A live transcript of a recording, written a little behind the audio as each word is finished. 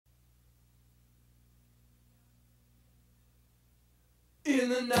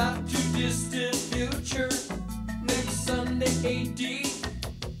the not too distant future, next Sunday AD,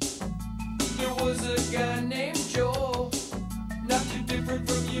 there was a guy named Joel, not too different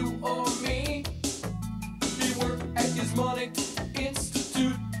from you or me. He worked at Gizmonic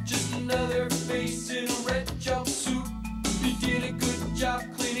Institute, just another face in a red jumpsuit. He did a good job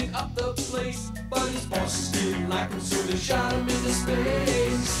cleaning up the place, but his bosses didn't like him, so they shot him into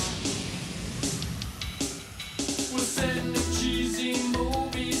space. We'll send him cheesy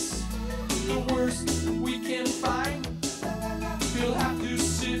movies, the worst we can find. He'll have to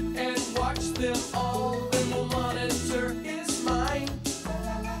sit and watch them all, then we'll monitor his mind.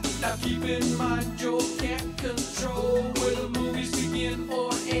 Now keep in mind, Joel can't control where the movies begin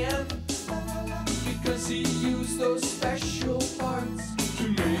or end, because he used those special parts to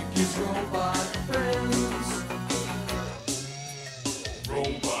make his robot friends.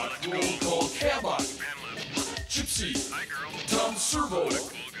 Robot roll call Cabot, Gypsy, Tom Servo,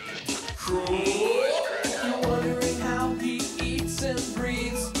 Crow. You're wondering how he eats and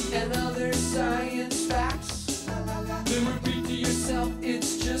breathes and other science facts. Then repeat to yourself,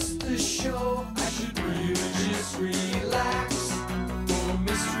 it's just a show. I should really just relax. For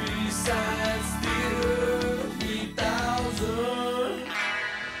Mystery Science Theater 3000.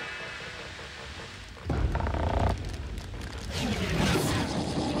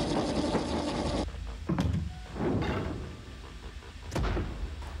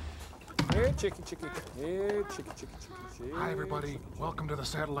 Here, chicky, chicky. Here, chicky, chicky, chicky. Hi, everybody. Welcome to the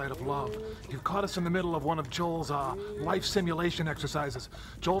Satellite of Love. You've caught us in the middle of one of Joel's life simulation exercises.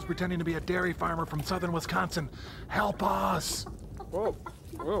 Joel's pretending to be a dairy farmer from southern Wisconsin. Help us! Whoa,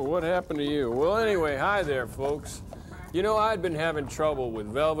 whoa, what happened to you? Well, anyway, hi there, folks. You know, I'd been having trouble with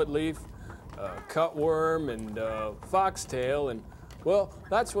velvet leaf, cutworm, and foxtail, and, well,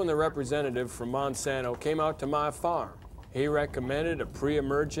 that's when the representative from Monsanto came out to my farm. He recommended a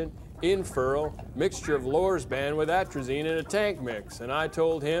pre-emergent in-furrow mixture of Lorsban with atrazine in a tank mix, and I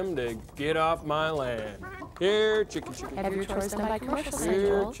told him to get off my land. Here, chicken, chicken. Have your chores done by commercial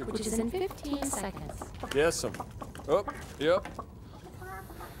schedule, which is in 15 seconds. Yes, Oh, yep.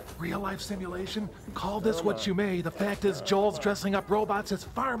 Real-life simulation? Call this what you may. The fact is Joel's dressing up robots as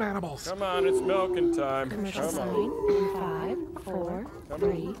farm animals. Come on, it's milking time. Commercial Come sign on. in 5, 4,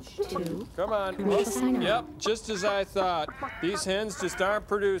 3, 2. Come on. Commercial sign on. Yep, just as I thought. These hens just aren't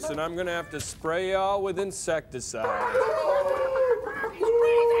producing. I'm gonna have to spray y'all with insecticide.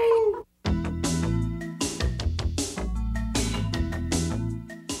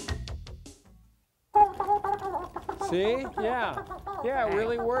 See? Yeah. Yeah, it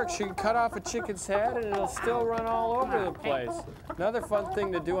really works. You can cut off a chicken's head and it'll still run all over the place. Another fun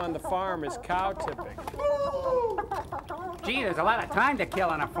thing to do on the farm is cow tipping. Gee, there's a lot of time to kill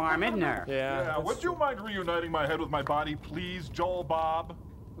on a farm, isn't there? Yeah. Would you mind reuniting my head with my body, please, Joel Bob?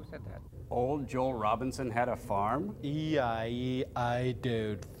 Who said that? Old Joel Robinson had a farm? I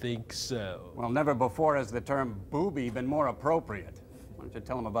don't think so. Well, never before has the term booby been more appropriate. Why don't you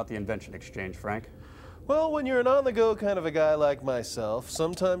tell him about the invention exchange, Frank? Well, when you're an on-the-go kind of a guy like myself,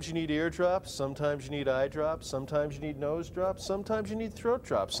 sometimes you need ear drops, sometimes you need eye drops, sometimes you need nose drops, sometimes you need throat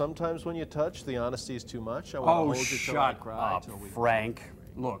drops. Sometimes when you touch, the honesty is too much. I want to hold you till I cry. Up, Frank.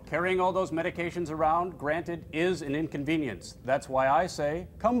 Look, carrying all those medications around, granted, is an inconvenience. That's why I say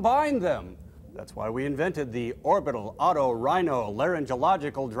combine them. That's why we invented the Orbital Auto Rhino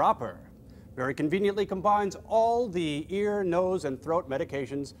Laryngological Dropper. Very conveniently combines all the ear, nose, and throat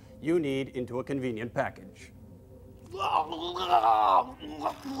medications you need into a convenient package. What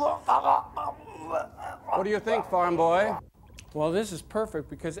do you think, farm boy? Well, this is perfect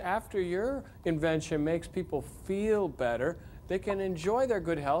because after your invention makes people feel better, they can enjoy their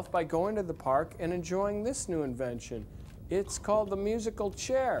good health by going to the park and enjoying this new invention. It's called the musical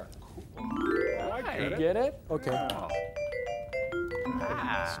chair. I get You it. get it? Okay.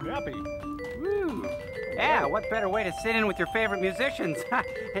 Snappy. Woo. Yeah, what better way to sit in with your favorite musicians?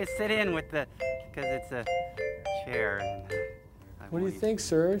 is sit in with the, because it's a chair. What do you think,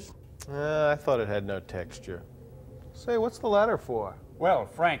 sirs? I thought it had no texture. Say, what's the ladder for? Well,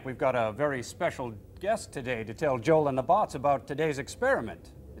 Frank, we've got a very special guest today to tell Joel and the bots about today's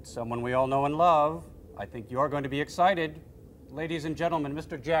experiment. It's someone we all know and love. I think you're going to be excited. Ladies and gentlemen,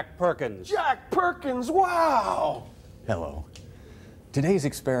 Mr. Jack Perkins. Jack Perkins, wow! Hello. Today's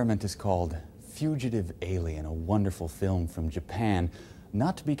experiment is called Fugitive Alien, a wonderful film from Japan,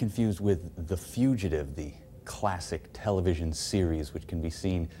 not to be confused with The Fugitive, the classic television series which can be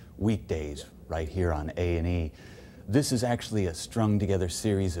seen weekdays right here on A&E. This is actually a strung-together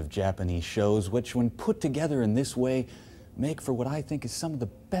series of Japanese shows which, when put together in this way, make for what I think is some of the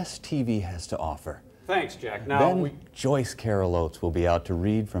best TV has to offer. Thanks, Jack. Now Then Joyce Carol Oates will be out to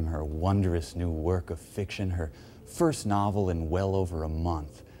read from her wondrous new work of fiction, her first novel in well over a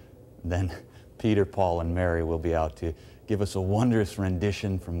month. Then Peter, Paul, and Mary will be out to give us a wondrous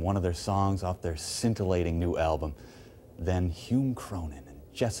rendition from one of their songs off their scintillating new album. Then Hume Cronin and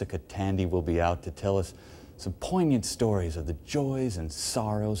Jessica Tandy will be out to tell us some poignant stories of the joys and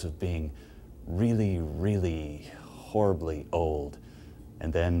sorrows of being really, really horribly old.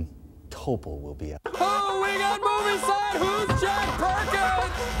 And then Topol will be out. Oh, we got movie side. Who's Jack Perkins?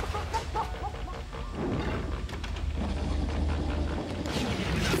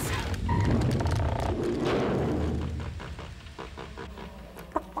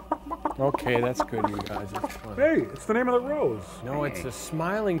 Okay, that's good, you guys. It's fun. Hey, it's the name of the rose. No, it's a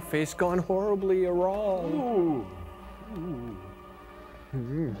smiling face gone horribly wrong.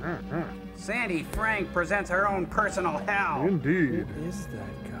 Sandy Frank presents her own personal hell. Indeed. Who is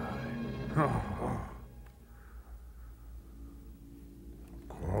that guy?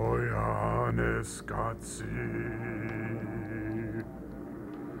 Koyanis Gatsi.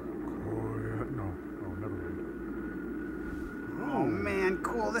 No, never mind. Oh man,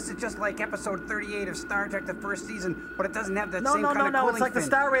 cool. This is just like episode 38 of Star Trek, the first season, but it doesn't have that same kind of cooling It's like the fin.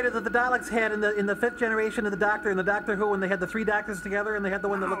 Star Raiders that the Daleks had in the fifth generation of the Doctor and the Doctor Who when they had the three Doctors together and they had the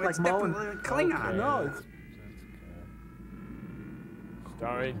one that looked like Mo. And Klingon. Okay. no, it's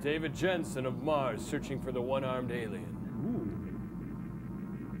Starring David Jensen of Mars, searching for the one-armed alien.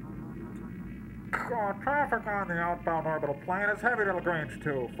 Traffic on the outbound orbital plane is heavy to Lagrange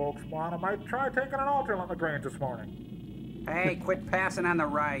 2. Folks might try taking an alternate Lagrange this morning. Hey, quit passing on the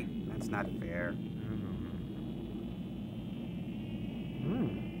right. That's not fair.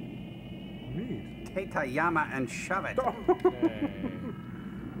 Neat. Take Tayama and shove it.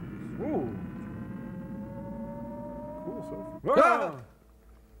 Ooh. Cool so far. Ah!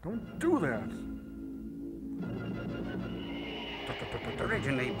 Don't do that.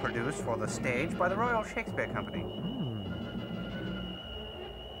 Originally produced for the stage by the Royal Shakespeare Company.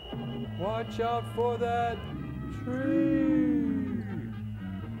 Watch out for that tree.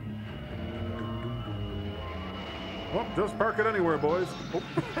 Well, just park it anywhere, boys.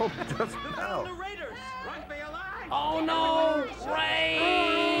 Just... Oh. Oh no!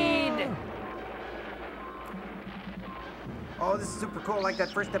 Raid! Oh, this is super cool, like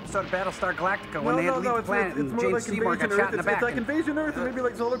that first episode of Battlestar Galactica when they had to leave the planet it's and more James like Seymour got Invasion shot Earth. in the It's back. like Invasion Earth and maybe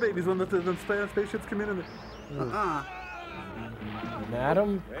like Solar Babies when the spaceships come in and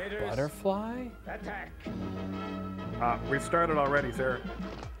Madam Butterfly? Attack! We started already, sir.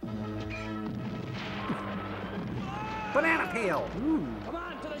 Banana peel! Come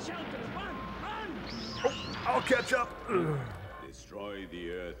on, to the shelters! Run! Run! I'll catch up. Destroy the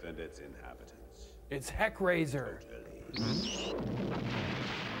Earth and its inhabitants. It's Heckraiser.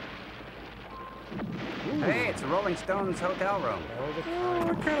 Hey, it's a Rolling Stones hotel room.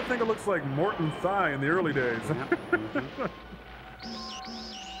 I kind of think it looks like Morton Thigh in the early days.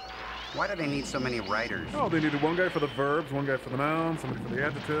 Why do they need so many writers? Oh, they needed one guy for the verbs, one guy for the nouns, somebody for the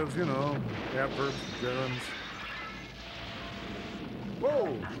adjectives, you know, adverbs, gerunds.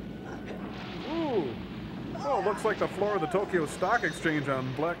 Whoa! Ooh! Oh, looks like the floor of the Tokyo Stock Exchange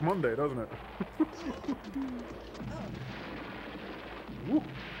on Black Monday, doesn't it? Woo.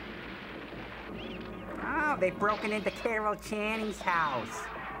 Oh, they've broken into Carol Channing's house.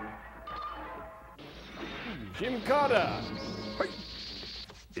 Jim Carter.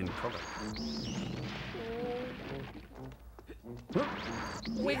 In color.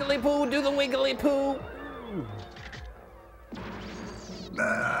 Wiggly poo, do the wiggly poo.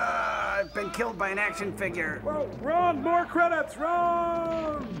 I've been killed by an action figure. Whoa, run! More credits!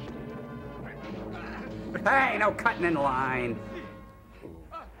 Run! Hey, no cutting in line.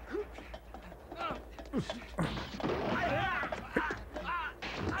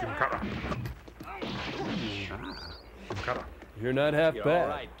 Jim Carter. Jim Carter. You're not half You're bad. all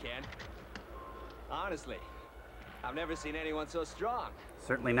right, Ken. Honestly, I've never seen anyone so strong.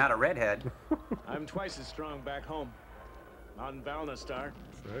 Certainly not a redhead. I'm twice as strong back home. On Valnestar.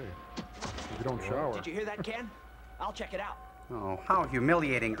 Say, you don't shower. Did you hear that, Ken? I'll check it out. Oh, how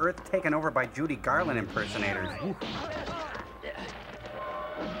humiliating. Earth taken over by Judy Garland impersonators.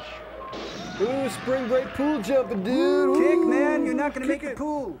 Ooh, spring break pool jumping, dude. Kick, Ooh. man. You're not going to make Kick the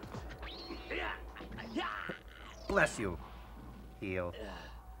pool. Bless you. Heal.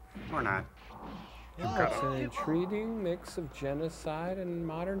 Or not. Yeah, it's an intriguing mix of genocide and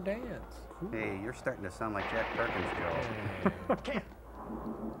modern dance. Hey, you're starting to sound like Jack Perkins, Joe. Ken,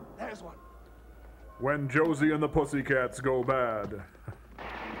 there's one. When Josie and the Pussycats go bad.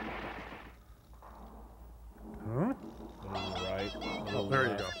 Huh? Right. Oh, there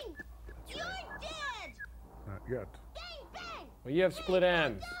you go. You're dead! yet. Well, you have split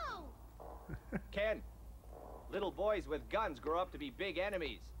ends. Ken, little boys with guns grow up to be big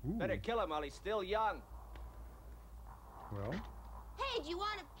enemies. Ooh. Better kill him while he's still young. Well. Hey, do you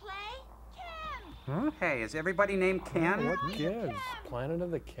want to play? Ken! Huh? Hey, is everybody named Ken? What gives? Planet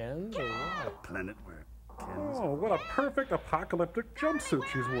of the Kens or what? Planet where Ken's. Oh, what a perfect apocalyptic jumpsuit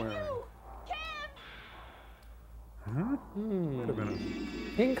she's wearing. Huh? Wait a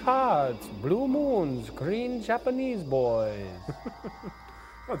minute. Pink hearts, blue moons, green Japanese boys.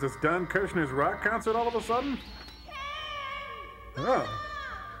 What's this, Don Kirshner's rock concert all of a sudden? Oh.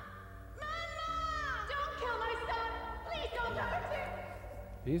 Don't kill my son! Please don't hurt him!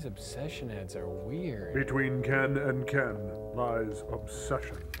 These obsession ads are weird. Between Ken and Ken lies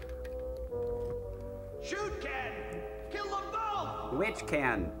obsession. Shoot, Ken! Kill them both! Which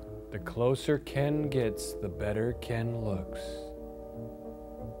Ken? The closer Ken gets, the better Ken looks.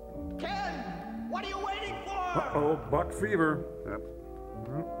 Ken! What are you waiting for? Uh-oh, buck fever. Yep.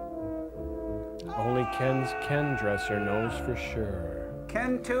 Only Ken's Ken dresser knows for sure.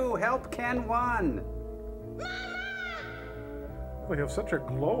 Ken 2, help Ken 1. They have such a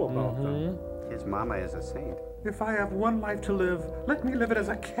glow about them. His mama is a saint. If I have one life to live, let me live it as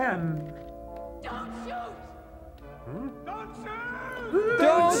I can. Don't shoot! Don't shoot!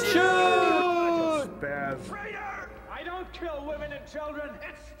 Don't shoot! Spaz. Traitor! I don't kill women and children.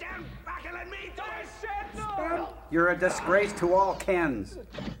 It's stand back and let me do it. I said no! You're a disgrace to all Kens.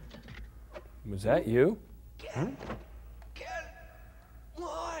 Was that you? Ken!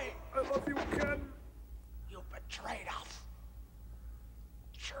 Why? I love you, Ken. You betrayed us.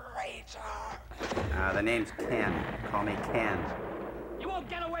 Traitor! The name's Ken. Call me Ken. You won't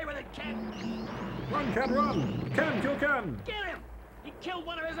get away with it, Ken. Run, Ken, run. Ken, kill Ken. Get him! He killed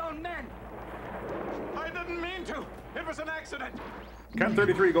one of his own men. I didn't mean to. It was an accident. Ken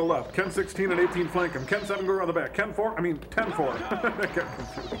 33, go left. Ken 16 and 18, flank him. Ken 7, go around the back. Ken 4, 10-4. Get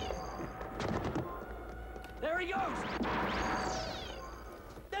confused. There he goes.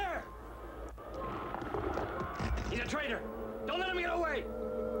 There. He's a traitor. Don't let him get away.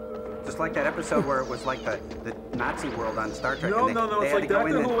 Just like that episode where it was like the Nazi world on Star Trek. No, and they it's had like to go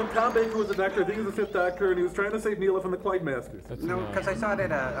in Doctor Who and- when Tom Baker was the Doctor. I think he was the 5th Doctor, and he was trying to save Neela from the Clyde Masters. No, because I saw it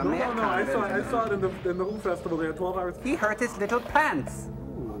at a Mad No, I Con. saw it in the Who Festival. They had 12 hours. He hurt his little pants.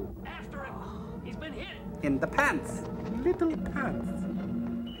 After him. He's been hit. In the pants. Little pants.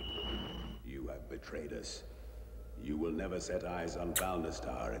 You have betrayed us. You will never set eyes on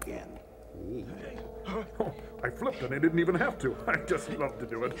Balnastar again. Oh, I flipped and I didn't even have to. I just love to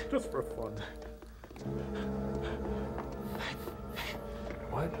do it, just for fun.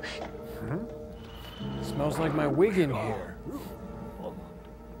 What? Smells like my wig in here.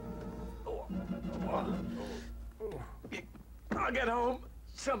 I'll get home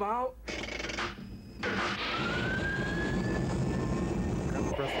somehow.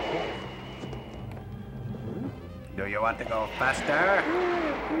 Do you want to go faster?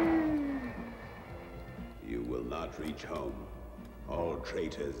 You will not reach home. All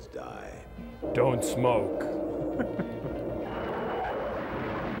traitors die. Don't smoke.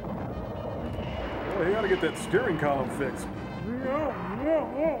 Well, you gotta get that steering column fixed.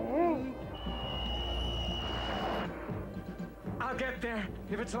 I'll get there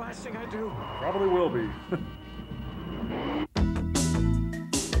if it's the last thing I do. Probably will be.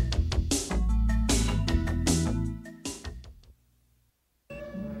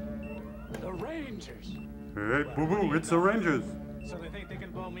 The Rangers. Hey, boo-boo, it's the Rangers. So they think they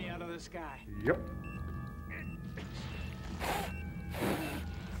can blow me out of the sky. Yep.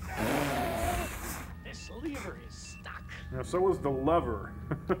 This lever is stuck. Now, so is the lever.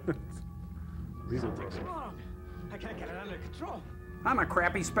 Something's wrong. I can't get it under control. I'm a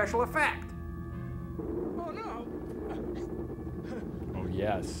crappy special effect. Oh no! Oh,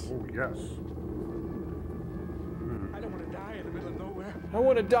 yes. Oh, yes. I don't want to die in the middle of nowhere. I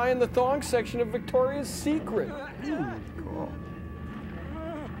want to die in the thong section of Victoria's Secret. Cool.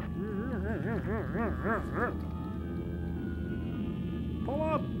 Pull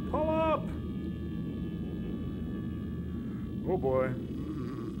up! Pull up! Oh boy.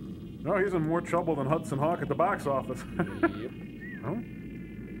 No, he's in more trouble than Hudson Hawk at the box office. Yep. Huh?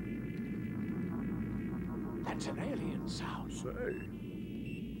 That's an alien sound. Say.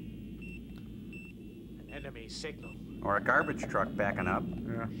 An enemy signal. Or a garbage truck backing up.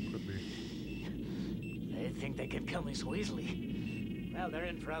 Yeah, could be. They think they can kill me so easily. Well, they're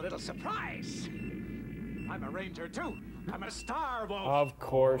in for a little surprise. I'm a ranger too. I'm a star wolf. Of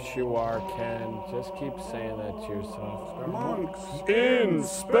course you are, Ken. Just keep saying that to yourself. Monks in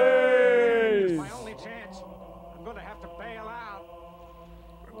space! My only chance. I'm gonna have to bail out.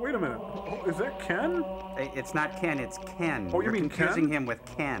 Wait a minute. Oh, is that Ken? Hey, it's not Ken, it's Ken. Oh, you You're mean confusing Ken? him with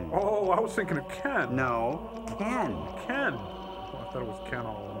Ken. Oh, I was thinking of Ken. No, Ken. Ken. Oh, I thought it was Ken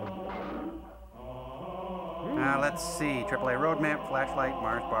all along. Let's see. AAA road map, flashlight,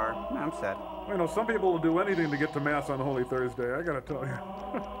 Mars bar. I'm set. I know some people will do anything to get to Mass on Holy Thursday, I gotta tell you.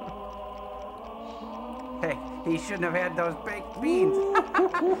 Hey, he shouldn't have had those baked beans.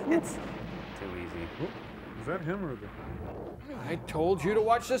 It's too easy. Is that him or the... I told you to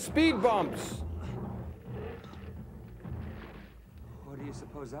watch the speed bumps. What do you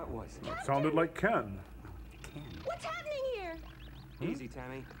suppose that was? Sounded like Ken. What's happening here? Easy,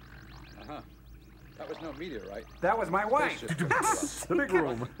 Tammy. Uh-huh. That was no meteorite. That was my wife. The big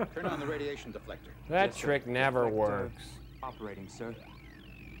room. Turn on the radiation deflector. That trick never works. Operating, sir.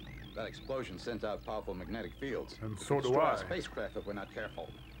 That explosion sent out powerful magnetic fields. And so do Destroy I. our spacecraft if we're not careful.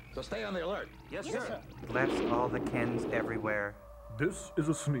 So stay on the alert. Yes, sir. Left all the Kens everywhere. This is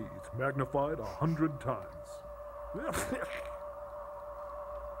a sneeze, magnified 100 times.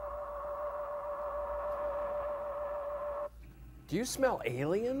 Do you smell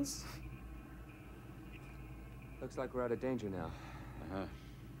aliens? Looks like we're out of danger now. Uh-huh.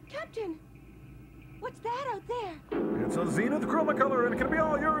 Captain, what's that out there? It's a Zenith Chromacolor, and it can be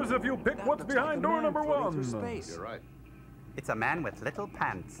all yours if you pick That what's looks behind like a door man number floating 1. through space. You're right. It's a man with little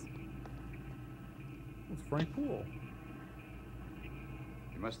pants. It's Frank Poole.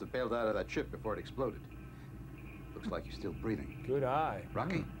 You must have bailed out of that ship before it exploded. Looks like you're still breathing. Good eye.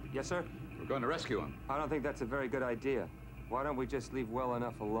 Rocky, Yes, sir. we're going to rescue him. I don't think that's a very good idea. Why don't we just leave well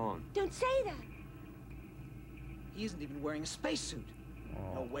enough alone? Don't say that. He isn't even wearing a spacesuit.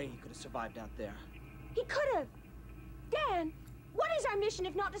 No way he could have survived out there. He could have. Dan, what is our mission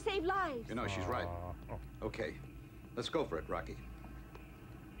if not to save lives? You know, she's right. Okay, let's go for it, Rocky.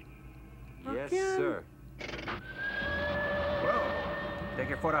 Yes, sir. Whoa. Take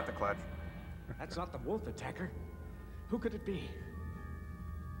your foot off the clutch. That's not the wolf attacker. Who could it be?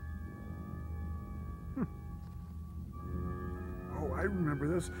 Oh, I remember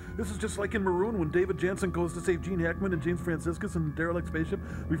this. This is just like in Maroon when David Jansen goes to save Gene Hackman and James Franciscus in the derelict spaceship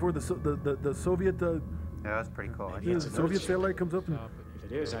before the Soviet. Yeah, that's pretty cool. The Soviet satellite comes up and.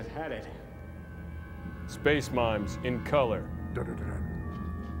 If it is, I've had it. Space mimes in color.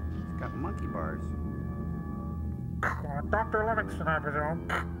 It's got monkey bars. Dr. Livingston, I presume.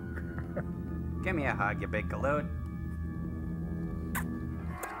 Give me a hug, you big galoot.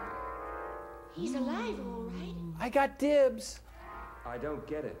 He's alive, all right. I got dibs. I don't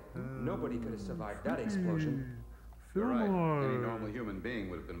get it. Nobody could have survived that explosion. You're right. Any normal human being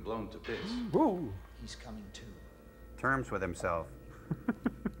would have been blown to bits. Whoa. He's coming too. Terms with himself.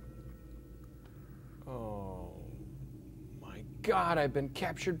 Oh my God! I've been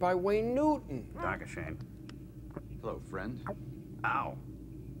captured by Wayne Newton. Dog a shame. Hello, friend. Ow.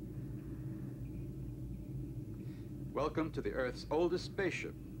 Welcome to the Earth's oldest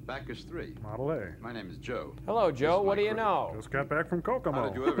spaceship, Bacchus 3. Model A. My name is Joe. Hello, Joe. This is What do my you crew. know? Just got back from Kokomo. How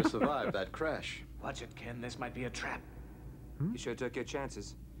did you ever survive that crash? Watch it, Ken. This might be a trap. You sure took your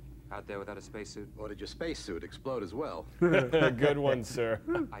chances. Out there without a spacesuit. Or did your spacesuit explode as well? Good one, sir.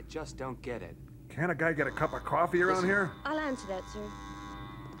 I just don't get it. Can a guy get a cup of coffee around here? I'll answer that, sir.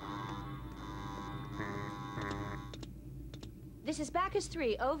 This is Bacchus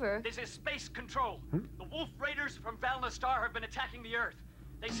 3, over. This is Space Control. The Wolf Raiders from Valnestar have been attacking the Earth.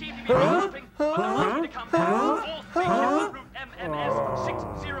 They seem to be developing what they want me to come back. All spaceships route MMS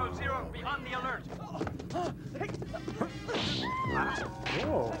 600. Be on the alert.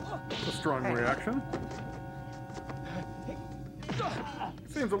 Whoa. That's a strong reaction.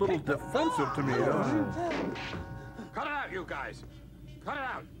 Seems a little defensive to me. Cut it out, you guys. Cut it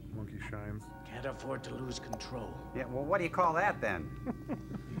out. Monkey shines. Can't afford to lose control. Yeah, well, what do you call that then?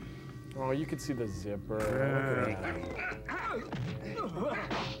 Oh, you can see the zipper.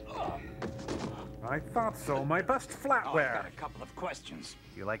 I thought so. My best I've flatware. got a couple of questions.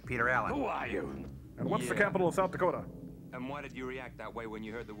 You like Peter Allen? Who are you? And what's the capital of South Dakota? And why did you react that way when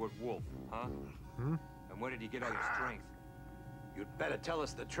you heard the word wolf, huh? And where did you get all your strength? You'd better tell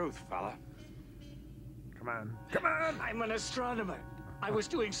us the truth, fella. Come on. Come on! I'm an astronomer. I was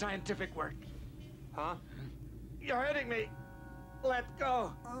doing scientific work. Huh? You're hurting me. Let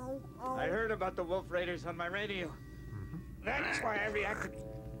go. I heard about the Wolf Raiders on my radio. That's why I reacted.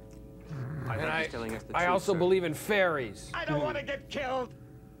 I think he's telling us the I truth, also sir. believe in fairies. I don't want to get killed.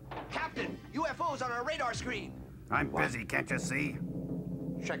 Captain, UFOs on our radar screen. I'm busy, can't you see?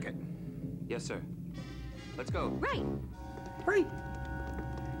 Check it. Yes, sir. Let's go. Right. Right.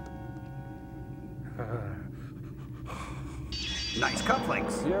 Nice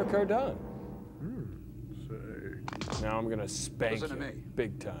cufflinks. Pierre Cardin. Say. Now I'm gonna spank Listen to you me.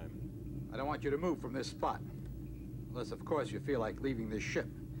 big time. I don't want you to move from this spot. Unless, of course, you feel like leaving this ship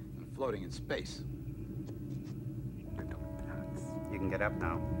and floating in space. You can get up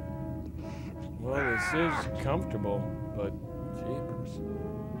now. Well, this is comfortable, but jeepers.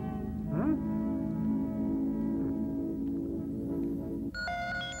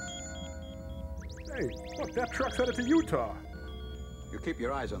 Hey, look, that truck's headed to Utah. You keep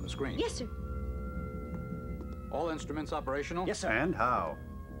your eyes on the screen. Yes, sir. All instruments operational? Yes, sir. And how?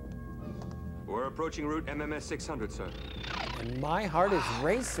 We're approaching route MMS 600, sir. And my heart is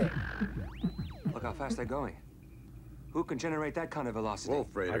racing. Look how fast they're going. Who can generate that kind of velocity? Wolf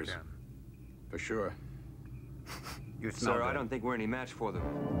Raiders. For sure. You smell Sir, I good. don't think we're any match for them.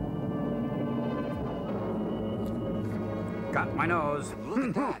 Got my nose.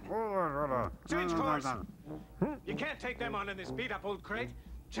 Look at that. Change course. You can't take them on in this beat-up old crate.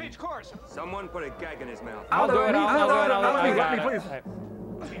 Change course. Someone put a gag in his mouth. I'll do it. I'll do it. I got it. Please.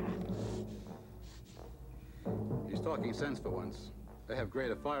 He's talking sense for once. They have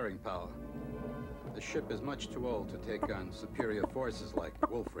greater firing power. The ship is much too old to take on superior forces like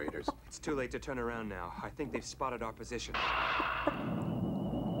Wolf Raiders. It's too late to turn around now. I think they've spotted our position.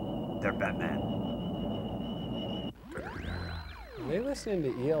 They're Batman. Are they listening to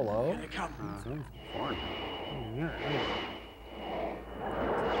ELO? Here they come. It's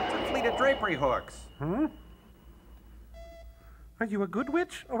a fleet of drapery hooks. Are you a good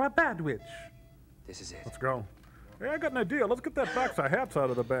witch or a bad witch? This is it. Let's go. Hey, I got an idea. Let's get that box of hats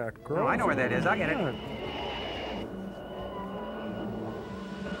out of the back. Girl. Oh, I know where that is. I'll get it.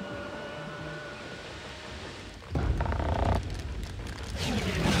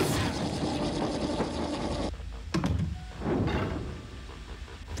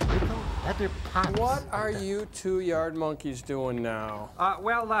 What are you two yard monkeys doing now?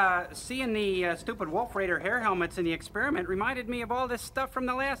 Seeing the stupid Wolf Raider hair helmets in the experiment reminded me of all this stuff from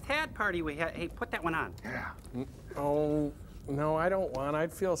the last hat party we had. Hey, put that one on. Yeah. Oh, no, I don't want.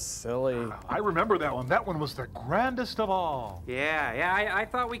 I'd feel silly. I remember that one. That one was the grandest of all. Yeah, I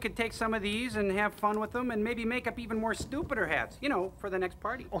thought we could take some of these and have fun with them and maybe make up even more stupider hats, you know, for the next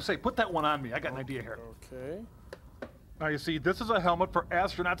party. Oh, say, put that one on me. I got an idea here. Okay. Now, you see, this is a helmet for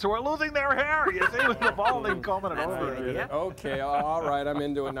astronauts who are losing their hair. You see, with the balding combing it over. Okay, all right, I'm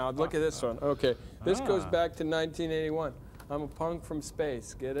into it now. Look at this one. Okay, this goes back to 1981. I'm a punk from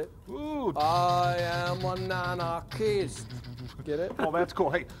space, get it? Ooh. I am an anarchist. Get it? Oh, that's cool.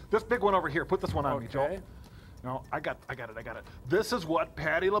 Hey, this big one over here. Put this one on me, Joe. Okay. No, I got it. This is what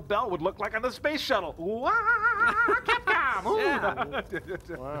Patti LaBelle would look like on the space shuttle. Wah, Capcom! Ooh. Yeah.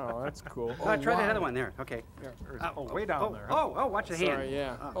 Wow, that's cool. Try that other one there. Okay. Way down there. Oh, watch the hand. Sorry,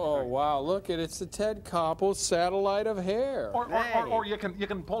 yeah. Oh, wow, look, it's the Ted Koppel satellite of hair. Or you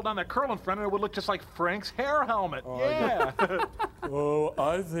can pull down that curl in front and it would look just like Frank's hair helmet. Oh, yeah. Oh,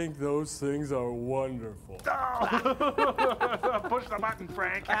 I think those things are wonderful. Push the button,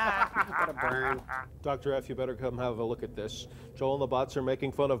 Frank. What a burn. Dr. F, you better come have a look at this. Joel and the bots are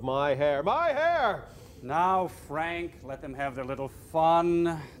making fun of my hair. My hair! Now, Frank, let them have their little fun.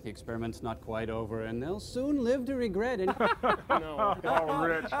 The experiment's not quite over, and they'll soon live to regret it. No. Oh,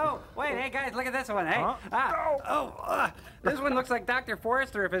 Rich. Oh, wait, hey guys, look at this one, hey. This one looks like Dr.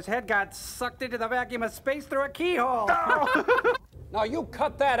 Forrester if his head got sucked into the vacuum of space through a keyhole. Now, you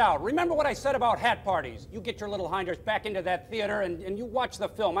cut that out. Remember what I said about hat parties. You get your little hinders back into that theater and you watch the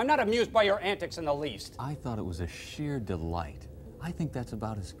film. I'm not amused by your antics in the least. I thought it was a sheer delight. I think that's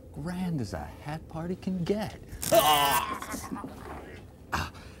about as grand as a hat party can get. That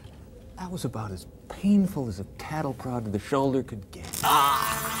was about as painful as a cattle prod to the shoulder could get.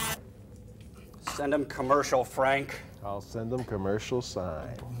 Send him commercial, Frank. I'll send them commercial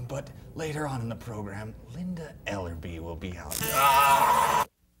sign. But later on in the program, Linda Ellerby will be out.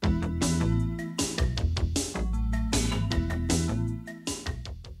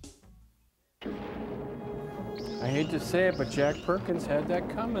 I hate to say it, but Jack Perkins had that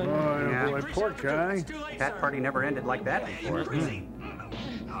coming. Oh, Yeah. boy, poor guy. That party never ended like that before.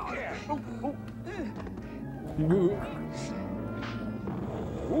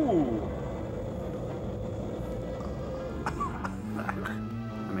 Ooh.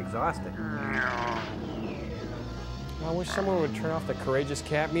 I'm exhausted. I wish someone would turn off the Courageous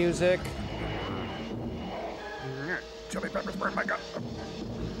Cat music. Chili peppers burn my gut.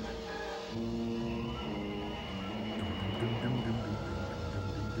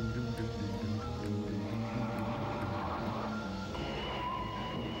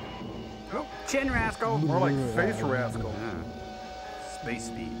 Chin rascal. More like face rascal. Space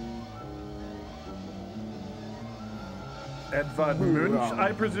speed. Edvard Munch,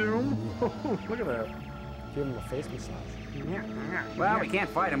 I presume. Look at that. Give him a face massage. Well, we can't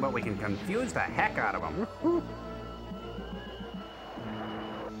fight him, but we can confuse the heck out of him.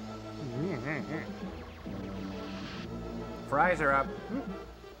 Fries are up.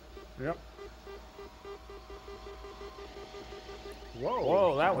 Yep. Whoa.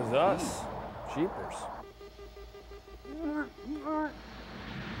 Whoa, that was us. Jeepers.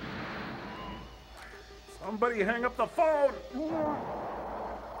 Somebody hang up the phone!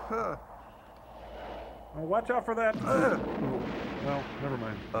 Oh, watch out for that. Well, never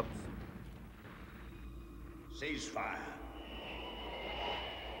mind. Oops. Ceasefire.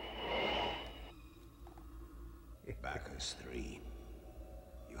 Bacchus 3.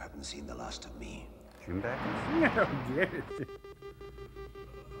 You haven't seen the last of me. Jim Bacchus? No, get it.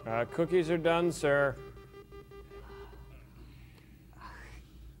 Cookies are done, sir.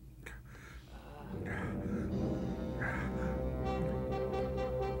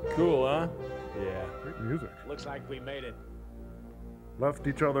 Cool, huh? Yeah. Great music. Looks like we made it. Left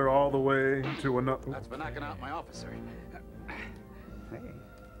each other all the way to another. That's for knocking out my officer. Hey.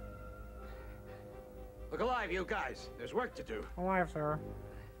 Look alive, you guys. There's work to do. Alive, sir.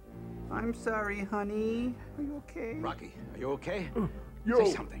 I'm sorry, honey. Are you okay? Rocky, are you okay? Yo,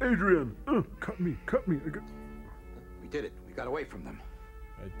 Say something. Adrian, cut me. We did it. We got away from them.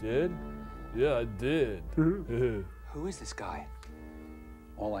 I did? Yeah, I did. Who is this guy?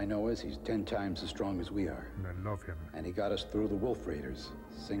 All I know is he's 10 times as strong as we are. And I love him. And he got us through the Wolf Raiders,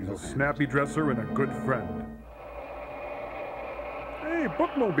 He's a single-handed. snappy dresser and a good friend. Hey,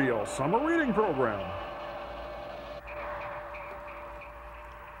 Bookmobile, summer reading program.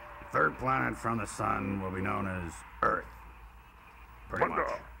 Third planet from the sun will be known as Earth. Pretty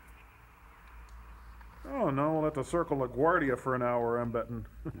much. Oh no, we'll have to circle LaGuardia for an hour, I'm betting.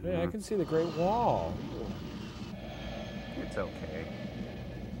 Hey, I can see the Great Wall. It's okay.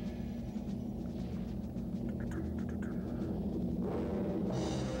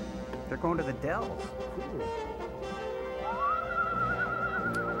 They're going to the Dells.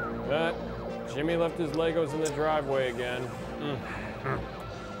 But Jimmy left his Legos in the driveway again.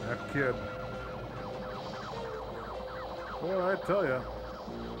 That kid. Well, I tell you,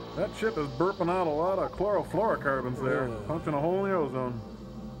 that ship is burping out a lot of chlorofluorocarbons there, punching a hole in the ozone.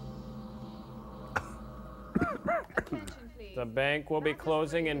 The bank will be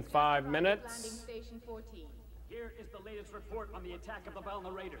closing in 5 minutes. Here is the latest report on the attack of the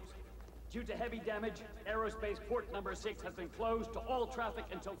Valna Raiders. Due to heavy damage, aerospace port number 6 has been closed to all traffic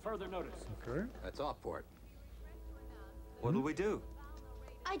until further notice. Okay. That's off port. What'll we do?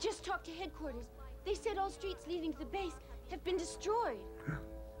 I just talked to headquarters. They said all streets leading to the base have been destroyed.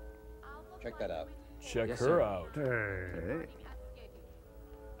 Check that out. Check Yes, her sir. out. Hey.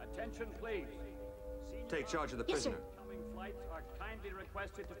 Attention, please. Take charge of the Yes, sir. prisoner. Incoming flights are kindly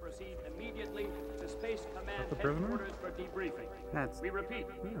requested to proceed immediately to Space Command the prisoner? headquarters for debriefing. That's... We repeat,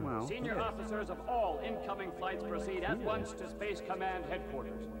 Well, senior officers of all incoming flights proceed at once to Space Command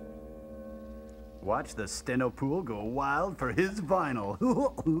headquarters. Watch the steno pool go wild for his vinyl.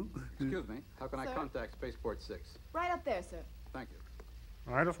 Excuse me, how can I contact Spaceport 6? Right up there, sir. Thank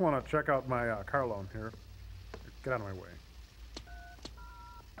you. I just want to check out my car loan here. Get out of my way.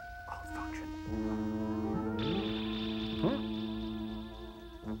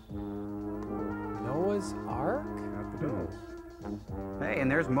 Noah's Ark? At the Dells. Hey, and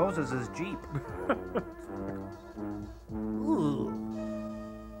there's Moses' Jeep.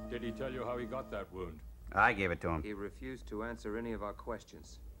 Did he tell you how he got that wound? I gave it to him. He refused to answer any of our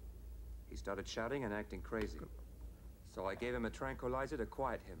questions. He started shouting and acting crazy. So I gave him a tranquilizer to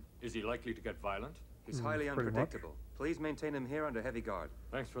quiet him. Is he likely to get violent? He's highly pretty much. unpredictable. Please maintain him here under heavy guard.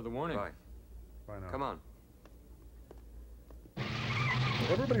 Thanks for the warning. Bye. Bye now. Come on.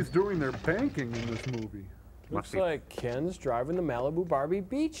 Everybody's doing their banking in this movie. Looks like Ken's driving the Malibu Barbie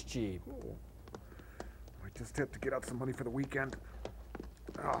Beach Jeep. I just have to get out some money for the weekend.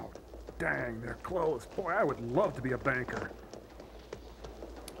 Oh, dang, they're closed. Boy, I would love to be a banker.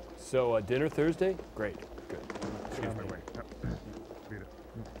 So, dinner Thursday? Great. Good. Get on my way. Beat it.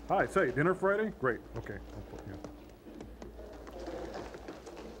 Hi, say, dinner Friday? Great. Okay. I'll put you.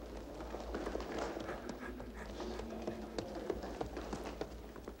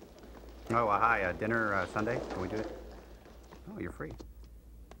 Oh, hi, dinner Sunday? Can we do it? Oh, you're free.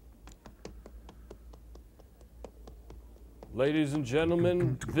 Ladies and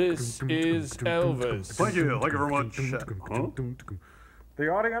gentlemen, this is Elvis. Thank you very much. The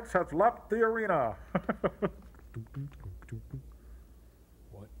audience has left the arena.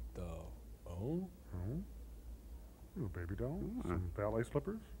 What the? Oh? Ooh, baby doll. Some ballet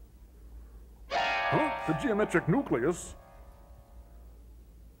slippers. Huh? The geometric nucleus.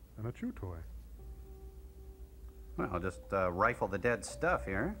 And a chew toy. Well, just rifle the dead stuff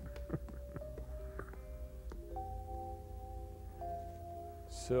here.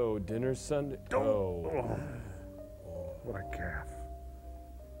 So, dinner Sunday. Oh. What a calf.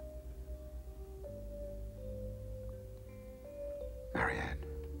 Marianne.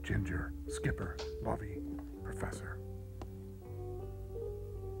 Ginger, Skipper, Lovey, Professor.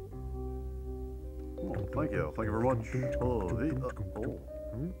 Oh, thank you. Thank you very much.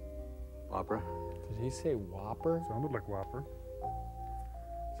 Whopper? Did he say Whopper? Sounded like Whopper.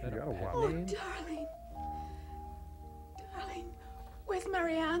 Is that You got a pet Whopper. name? Darling. Darling. Where's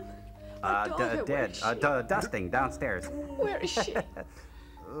Marianne? My daughter, where Dead. is she? Dusting downstairs. Where is she?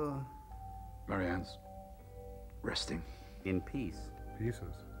 Marianne's resting. In peace.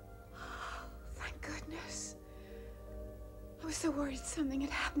 Pieces. Thank goodness. I was so worried something had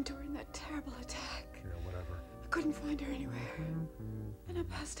happened to her in that terrible attack. Yeah, whatever. I couldn't find her anywhere. And I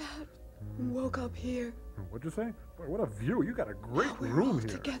passed out and woke up here. What'd you say? Boy, what a view. You got a great Now we're room all here.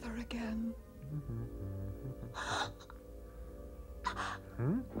 together again.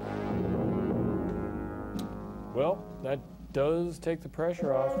 Well, that does take the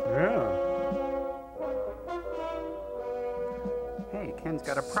pressure off. Yeah. Hey, Ken's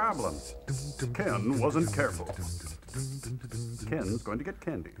got a problem. Ken wasn't careful. Ken's going to get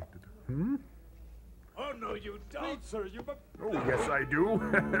candy. Oh, no, you don't, sir. You Oh, yes, I do.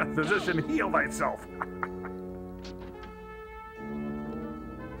 Physician, heal thyself.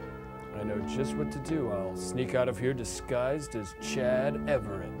 I know just what to do. I'll sneak out of here disguised as Chad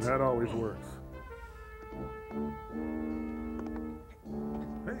Everett. That always works.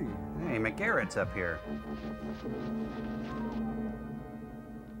 Hey, McGarrett's up here.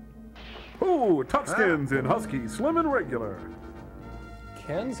 Ooh, Toughskins in Husky, slim and regular.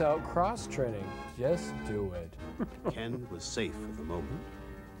 Ken's out cross-training. Just do it. Ken was safe for the moment,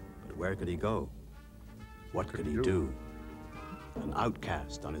 but where could he go? What could he do? An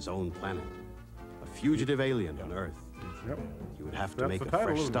outcast on his own planet, a fugitive alien on Earth. Yep. He would have to That's make the a title,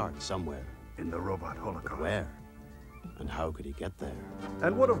 fresh isn't it? start somewhere. In the robot holocaust. Where? And how could he get there?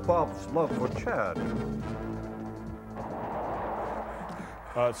 And what of Bob's love for Chad?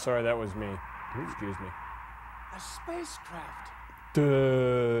 Sorry, that was me. Excuse me. A spacecraft.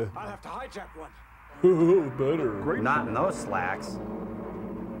 Duh. I'll have to hijack one. Oh, better. Not in those slacks.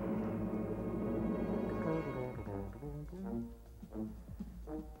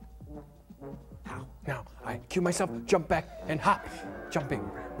 Now, I cue myself, jump back, and hop. Jumping,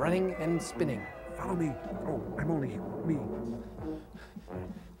 running, and spinning. Follow me. Oh, I'm only me.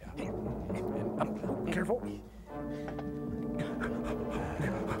 And up. Careful.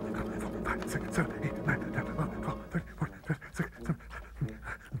 5, 6, 7, 8, 9, 10, 11, 12, 13, 14, 15, 16, 17.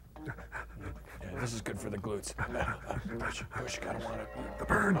 Yeah, this is good for the glutes. Push, gotta want it. The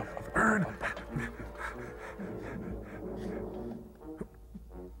burn. The burn.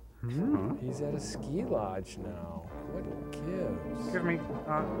 He's at a ski lodge now. What gives? Excuse me.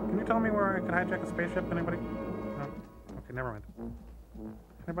 Can you tell me where I can hijack a spaceship? Anybody? Okay, never mind.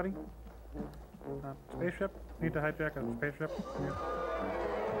 Anybody? Spaceship? Need to hijack a spaceship?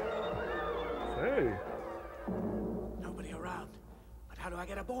 Hey. Nobody around. But how do I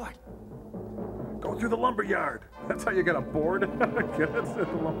get aboard? Go through the lumber yard. That's how you get aboard. Get it? The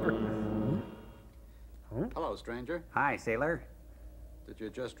lumber. Hello, stranger. Hi, sailor. Did you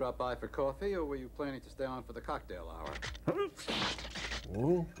just drop by for coffee, or were you planning to stay on for the cocktail hour?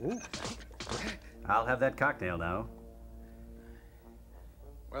 Ooh. I'll have that cocktail now.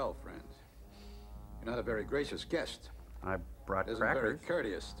 Well, friend, you're not a very gracious guest. I brought It isn't very crackers.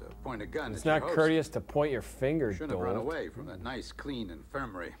 courteous to point a gun It's at your not host. courteous to point your finger, Shouldn't have run dolt. away from that nice, clean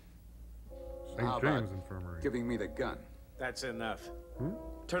infirmary. St. How James about Infirmary. giving me the gun? That's enough.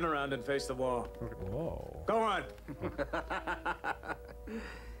 Turn around and face the wall. Whoa. Go on.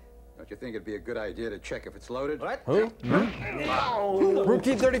 Don't you think it'd be a good idea to check if it's loaded? What? Who?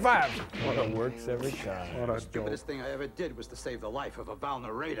 Routine 35. What works every time. What a The stupidest thing I ever did was to save the life of a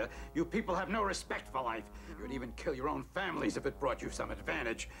Valna Raider. You people have no respect for life. You'd even kill your own families if it brought you some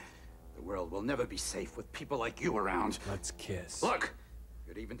advantage. The world will never be safe with people like you around. Let's kiss. Look,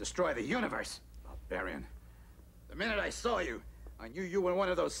 you'd even destroy the universe, barbarian. The minute I saw you, I knew you were one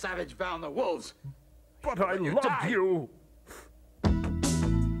of those savage Valna wolves. But I loved you.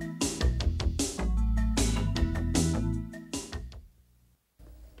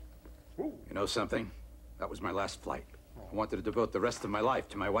 You know something? That was my last flight. I wanted to devote the rest of my life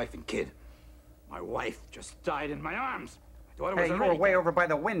to my wife and kid. My wife just died in my arms. My daughter was Hey, you were already way dead. over by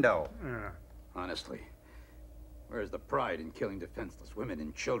the window. Honestly, where's the pride in killing defenseless women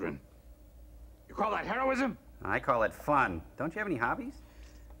and children? You call that heroism? I call it fun. Don't you have any hobbies?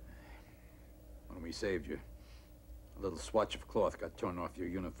 When we saved you, A little swatch of cloth got torn off your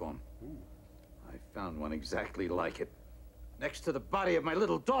uniform. I found one exactly like it. Next to the body of my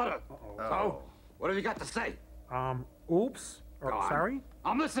little daughter. So, what have you got to say? Oops. Or, sorry?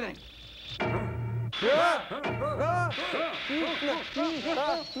 I'm listening. No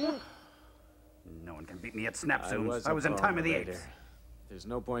one can beat me at snap zooms. I was in time of the apes. There's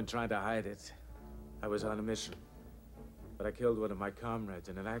no point trying to hide it. I was on a mission. But I killed one of my comrades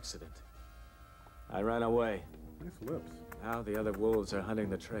in an accident. I ran away. Nice lips. Now the other wolves are hunting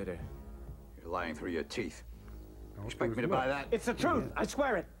the traitor. You're lying through your teeth. Expect me to buy that? It's the truth. I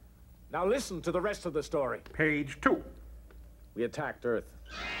swear it. Now listen to the rest of the story. Page 2. We attacked Earth.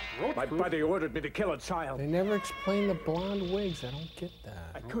 My buddy ordered me to kill a child. They never explain the blonde wigs. I don't get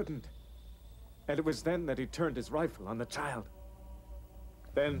that. I couldn't. And it was then that he turned his rifle on the child.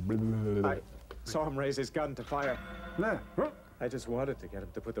 Then I saw him raise his gun to fire. I just wanted to get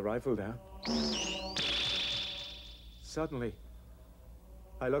him to put the rifle down. Suddenly,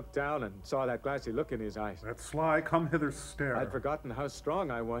 I looked down and saw that glassy look in his eyes. That sly, come hither stare. I'd forgotten how strong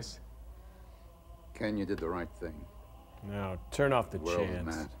I was. Ken, you did the right thing. Now, turn off the world is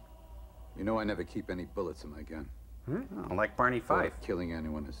chants. mad. You know I never keep any bullets in my gun. Oh, like Barney Fife. Killing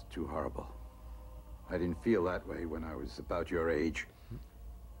anyone is too horrible. I didn't feel that way when I was about your age.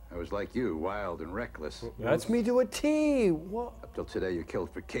 I was like you, wild and reckless. That's me to a T. What? Up till today, you killed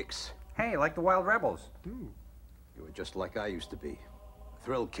for kicks. Hey, like the Wild Rebels. You were just like I used to be. A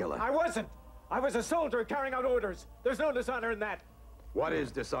thrill killer. I wasn't. I was a soldier carrying out orders. There's no dishonor in that. What is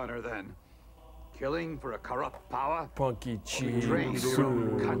dishonor then? Killing for a corrupt power? Funky cheese. Betraying your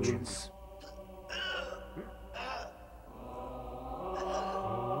own conscience.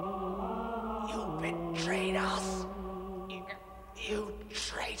 You betrayed us. You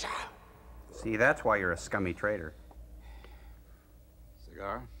traitor. See, that's why you're a scummy traitor.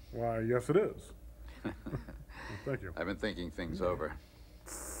 Cigar? Why, yes it is. Well, thank you. I've been thinking things over.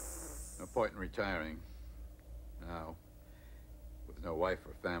 No point in retiring. Now, with no wife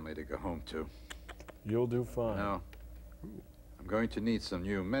or family to go home to. You'll do fine. No. I'm going to need some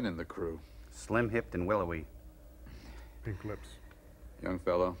new men in the crew. Slim-hipped and willowy. Pink lips. Young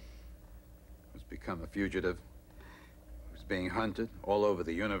fellow who's become a fugitive, who's being hunted all over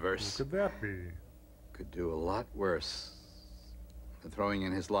the universe. What could that be? Could do a lot worse than throwing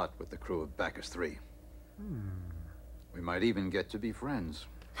in his lot with the crew of Bacchus 3. We might even get to be friends.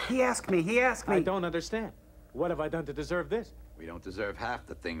 He asked me. I don't understand. What have I done to deserve this? We don't deserve half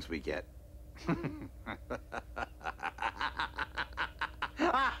the things we get.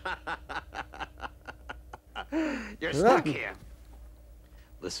 You're stuck here.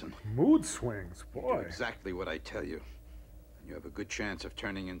 Listen. Mood swings, boy. Do exactly what I tell you. And you have a good chance of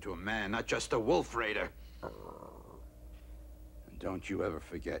turning into a man, not just a wolf raider. And don't you ever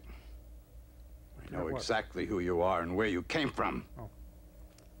forget. I know exactly who you are and where you came from.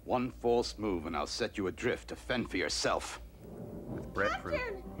 One false move and I'll set you adrift to fend for yourself. With breadfruit.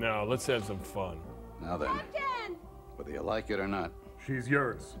 Now, let's have some fun. Now then, whether you like it or not, she's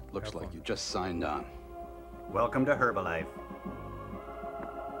yours. Looks like you just signed on. Welcome to Herbalife.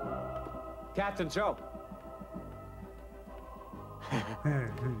 Captain Joe.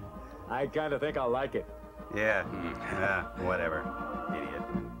 I kind of think I'll like it. Yeah. Whatever. Idiot.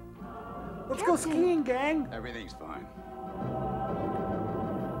 Let's go skiing, gang. Everything's fine.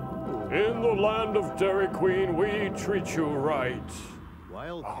 In the land of Dairy Queen, we treat you right.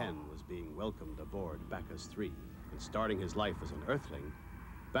 While Ken was being welcomed aboard Bacchus 3 and starting his life as an Earthling,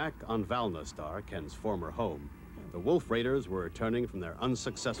 back on Valnostar, Ken's former home, the Wolf Raiders were returning from their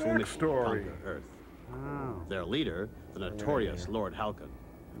unsuccessful mission to conquer Earth. Their leader, the notorious Lord Halcon,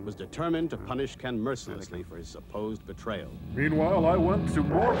 was determined to punish Ken mercilessly for his supposed betrayal. Meanwhile, I went to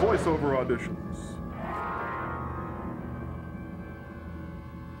more voiceover auditions.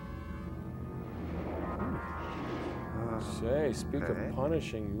 Say, speak of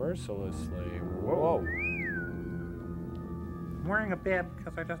punishing mercilessly. Whoa. I'm wearing a bib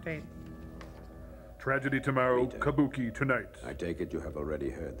because I just ate. Tragedy tomorrow, kabuki tonight. I take it you have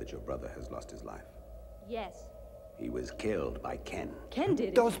already heard that your brother has lost his life. Yes. He was killed by Ken. Ken did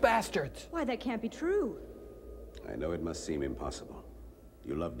it. Those bastards! Why, that can't be true. I know it must seem impossible.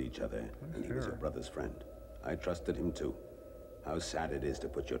 You loved each other, and he was your brother's friend. I trusted him too. How sad it is to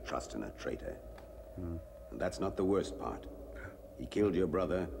put your trust in a traitor. And that's not the worst part. He killed your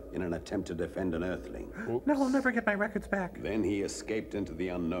brother in an attempt to defend an Earthling. No, I'll never get my records back. Then he escaped into the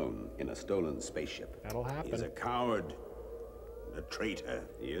unknown in a stolen spaceship. That'll happen. He's a coward, a traitor.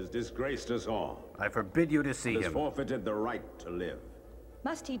 He has disgraced us all. I forbid you to see He has him. forfeited the right to live.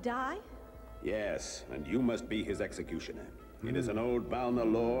 Must he die? Yes, and you must be his executioner. It is an old Valna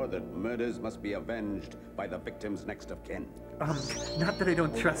lore that murders must be avenged by the victim's next of kin. Not that I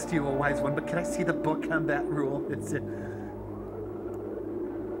don't trust you, O wise one, but can I see the book on that rule? It's it.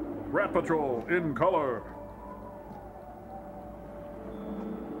 Rat Patrol in color.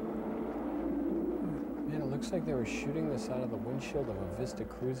 Man, it looks like they were shooting this out of the windshield of a Vista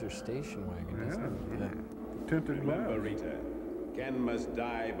Cruiser station wagon, doesn't it? Tinted glass. Rita, Ken must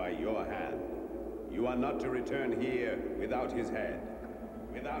die by your hand. You are not to return here without his head.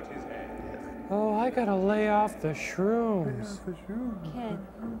 Without his head. Oh, I gotta lay off the shrooms. Ken.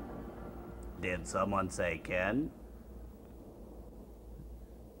 Did someone say Ken?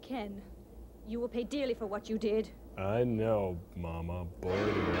 Ken, you will pay dearly for what you did. I know, Mama. Boy,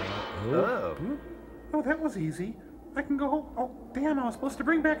 did I. Oh. Oh, that was easy. I can go home. Oh, damn, I was supposed to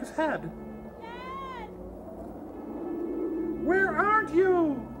bring back his head. Dad! Where aren't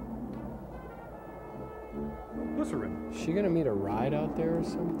you? Glycerin. Is she gonna meet a ride out there or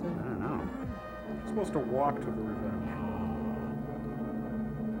something? I don't know. She's supposed to walk to the revenge.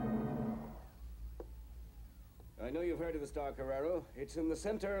 I know you've heard of the star, Carrero. It's in the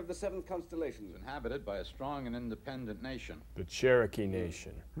center of the seventh constellation. Inhabited by a strong and independent nation. The Cherokee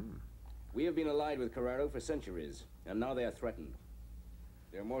Nation. We have been allied with Carrero for centuries, and now they are threatened.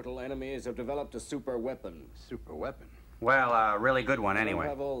 Their mortal enemies have developed a super weapon. Super weapon? Well, a really good one I anyway.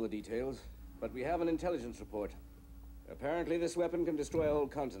 don't have all the details, but we have an intelligence report. Apparently, this weapon can destroy a whole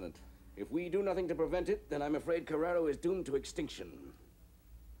continent. If we do nothing to prevent it, then I'm afraid Carrero is doomed to extinction.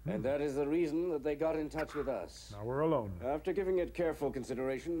 And that is the reason that they got in touch with us. Now we're alone. After giving it careful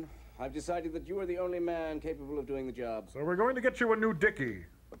consideration, I've decided that you are the only man capable of doing the job. So we're going to get you a new dickie.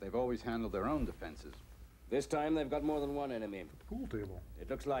 But they've always handled their own defenses. This time, they've got more than one enemy. Pool table. It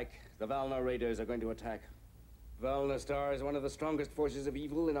looks like the Valna Raiders are going to attack. Valna Star is one of the strongest forces of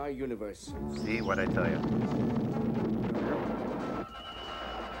evil in our universe. See what I tell you.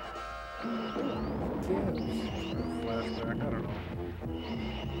 Flashback, I don't know.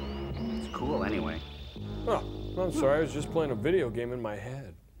 It's cool anyway. Oh, I'm sorry. I was just playing a video game in my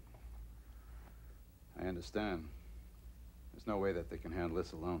head. I understand. There's no way that they can handle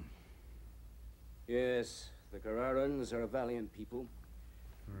this alone. Yes, the Carrarans are a valiant people,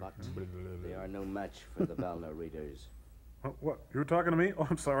 but they are no match for the Valna Raiders. Oh, what? You were talking to me? Oh,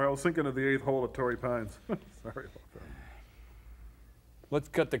 I'm sorry. I was thinking of the 8th hole at Torrey Pines. Sorry about that. Let's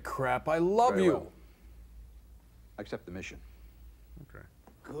cut the crap. I love Very you. well. Accept the mission. Okay.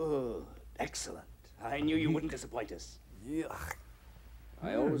 Good. Excellent. I knew you wouldn't disappoint us. Yuck.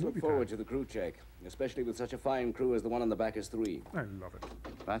 I always look forward to the crew check, especially with such a fine crew as the one on the Bacchus 3. I love it.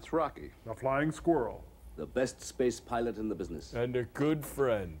 That's Rocky. The flying squirrel. The best space pilot in the business. And a good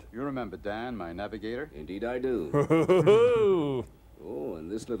friend. You remember Dan, my navigator? Indeed I do. Oh, and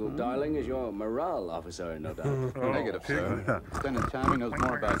this little darling is your morale officer, no doubt. Negative, sir. Lieutenant Tammy knows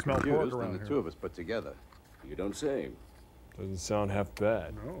more about computers than the two of us put together. You don't say. Doesn't sound half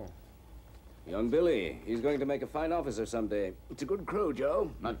bad. No. Young Billy, he's going to make a fine officer someday. It's a good crew,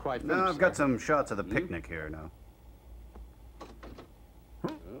 Joe. Not quite No, finished, I've got sir. some shots of the picnic here now.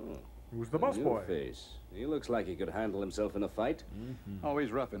 Who's the bus New boy? Face. He looks like he could handle himself in a fight.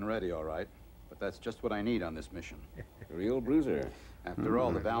 Always rough and ready, all right. But that's just what I need on this mission. A real bruiser. After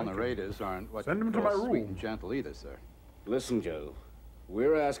all, the Valna Raiders aren't what Send you him to call my sweet room. and gentle either, sir. Listen, Joe.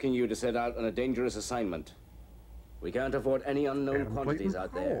 We're asking you to set out on a dangerous assignment. We can't afford any unknown Adam quantities Clayton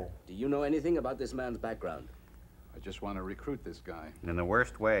out there. Powell. Do you know anything about this man's background? I just want to recruit this guy. In the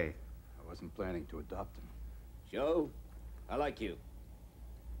worst way. I wasn't planning to adopt him. Joe, I like you.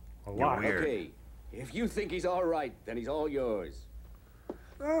 A lot. weird. Okay, if you think he's all right, then he's all yours.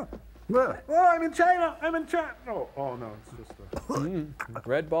 Oh, I'm in China. I'm in China. Oh no, it's just a...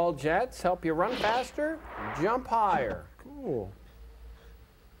 Red ball jets help you run faster, jump higher. Cool.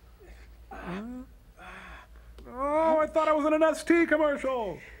 Oh, I thought I was in an ST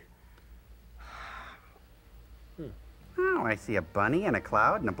commercial. Oh, I see a bunny and a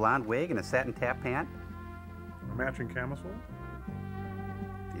cloud and a blonde wig and a satin tap pant. A matching camisole.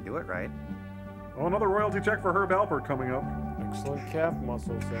 If you do it right. Oh, another royalty check for Herb Alpert coming up. Excellent calf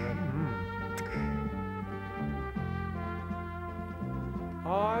muscles there.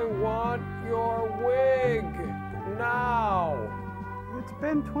 I want your wig now. It's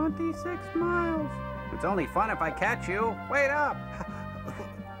been 26 miles. It's only fun if I catch you. Wait up.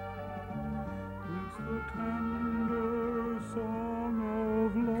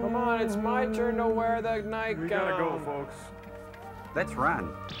 Come on, it's my turn to wear the nightgown. We gotta go, folks. Let's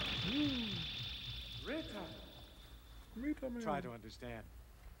run. Rita, man. Try to understand.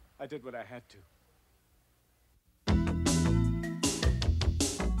 I did what I had to.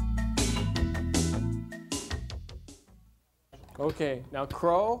 Okay, now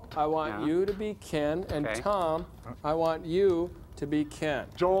Crow, I want you to be Ken, and Tom, I want you to be Ken.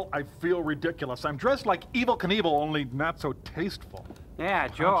 Joel, I feel ridiculous. I'm dressed like Evel Knievel, only not so tasteful. Yeah,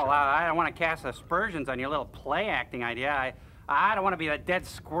 Joel, I don't want to cast aspersions on your little play acting idea. I don't want to be the dead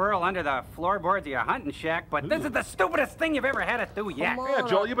squirrel under the floorboards of your hunting shack, but this is the stupidest thing you've ever had to do yet. Yeah,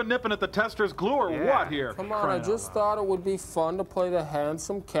 Joel, you've been nipping at the tester's glue or what here? Come on, I just thought it would be fun to play the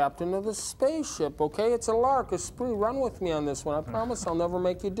handsome captain of the spaceship, okay? It's a lark, a spree. Run with me on this one. I promise I'll never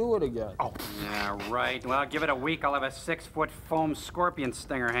make you do it again. Oh. Yeah, right. Well, give it a week. I'll have a 6-foot foam scorpion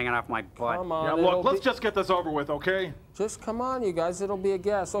stinger hanging off my butt. Come on. Yeah, look, let's just get this over with, okay? Just come on, you guys. It'll be a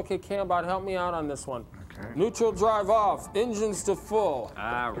guess. Okay, Cambot, help me out on this one. Neutral drive off. Engines to full.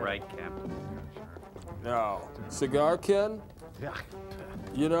 All right, Captain. Now, cigar, Ken? Yeah.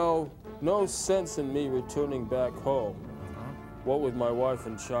 You know, no sense in me returning back home. What with my wife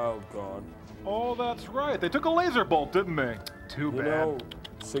and child gone. Oh, that's right. They took a laser bolt, didn't they? Too bad. You know,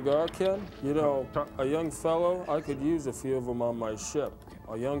 cigar, Ken? You know, a young fellow, I could use a few of them on my ship.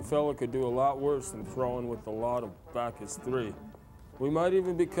 A young fellow could do a lot worse than throwing with a lot of Bacchus 3. We might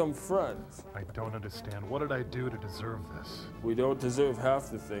even become friends. I don't understand. What did I do to deserve this? We don't deserve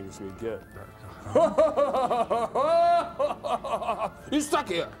half the things we get. You're stuck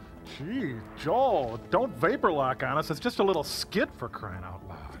here. Gee, Joel, don't vapor lock on us. It's just a little skit for crying out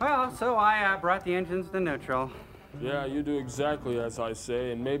loud. Well, so I brought the engines to neutral. Yeah, you do exactly as I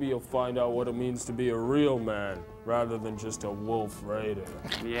say, and maybe you'll find out what it means to be a real man rather than just a wolf raider.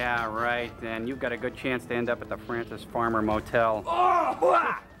 Yeah, right. And you've got a good chance to end up at the Francis Farmer Motel.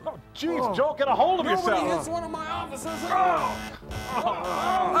 Oh, jeez, Joel, get a hold of yourself. Nobody hits one of my officers.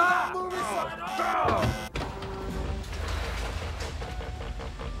 Movie side.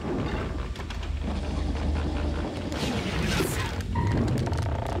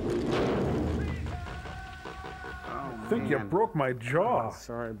 I think you broke my jaw. Oh,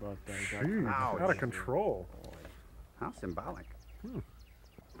 sorry about that. Jeez, out of control. How symbolic.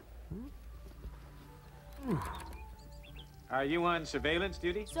 Are you on surveillance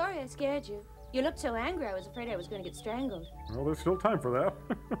duty? Sorry I scared you. You looked so angry, I was afraid I was going to get strangled. Well, there's still time for that.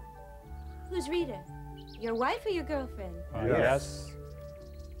 Who's Rita? Your wife or your girlfriend? Yes.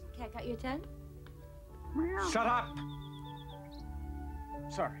 Cat got your tongue? Shut up!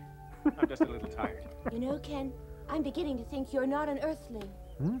 Sorry, I'm just a little tired. You know, Ken, I'm beginning to think you're not an Earthling.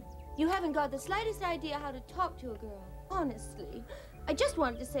 You haven't got the slightest idea how to talk to a girl. Honestly. I just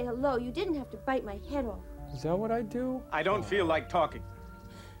wanted to say hello. You didn't have to bite my head off. Is that what I do? I don't feel like talking.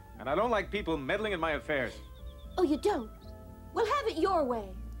 And I don't like people meddling in my affairs. Oh, you don't? Well, have it your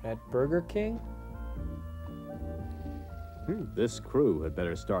way. At Burger King? This crew had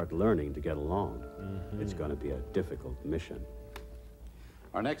better start learning to get along. It's going to be a difficult mission.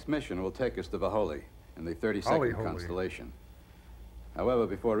 Our next mission will take us to Vaholi in the 32nd constellation. However,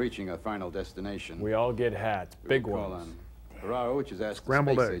 before reaching our final destination, we all get hats, big ones. Call on Carraro, which has asked the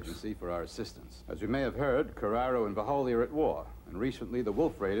Space Agency for our assistance. As you may have heard, Carraro and Vaholi are at war, and recently the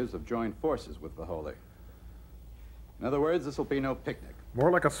Wolf Raiders have joined forces with Vaholi. In other words, this will be no picnic. More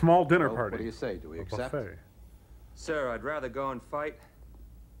like a small dinner party. What do you say? Do we accept? Buffet. Sir, I'd rather go and fight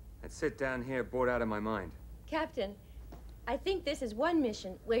than sit down here bored out of my mind. Captain, I think this is one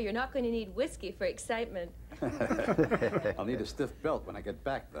mission where you're not going to need whiskey for excitement. I'll need a stiff belt when I get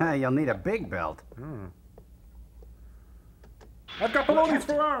back, though. You'll need a big belt. I've got balonies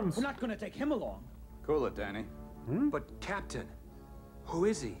for arms. We're not going to take him along. Cool it, Danny. But, Captain, who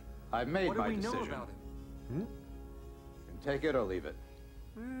is he? I've made my decision. What do we know about him? You can take it or leave it.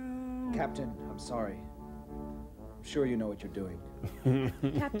 Captain, I'm sorry. I'm sure you know what you're doing.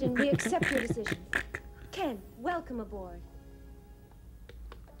 Captain, we accept your decision. Ken, welcome aboard.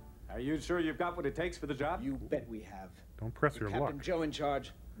 Are you sure you've got what it takes for the job? You bet we have. Don't press your luck. Captain Joe in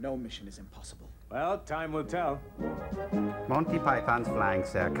charge, no mission is impossible. Well, time will tell. Monty Python's Flying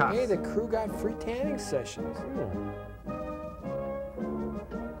Circus. Hey, the crew got free tanning sessions.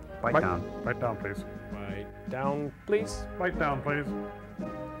 Bite down. Bite down, please. Bite down, please. Bite down, please.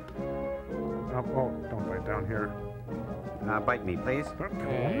 Oh, don't bite down here. Bite me, please.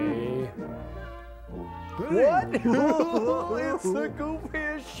 Okay. What? It's the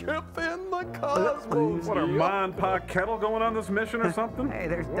goofiest ship in the cosmos. What, a Ma and Pa Kettle going on this mission or something? Hey,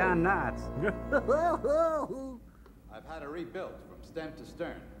 there's Don Knotts. I've had it rebuilt from stem to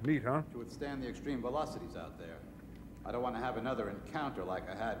stern. Neat, huh? To withstand the extreme velocities out there. I don't want to have another encounter like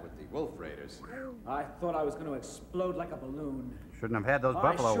I had with the Wolf Raiders. I thought I was going to explode like a balloon. Shouldn't have had those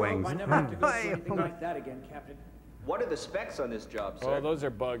buffalo wings. I never have to go through anything like that again, Captain. What are the specs on this job, sir? Oh, those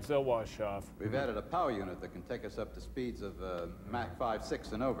are bugs. They'll wash off. We've added a power unit that can take us up to speeds of Mach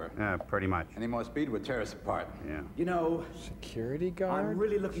 5.6 and over. Yeah, pretty much. Any more speed would tear us apart. Yeah. You know, security guard? I'm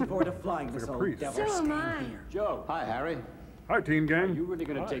really looking forward to flying this old devil. So am I. Joe. Hi, Harry. Hi, Teen Gang. Are you really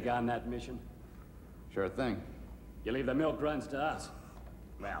going to take on that mission? Sure thing. You leave the milk runs to us.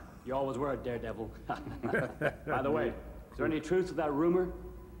 Well, you always were a daredevil. By the way, is there any truth to that rumor?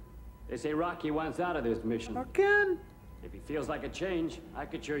 They say Rocky wants out of this mission. Again? If he feels like a change, I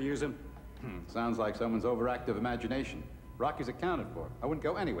could sure use him. Sounds like someone's overactive imagination. Rocky's accounted for. I wouldn't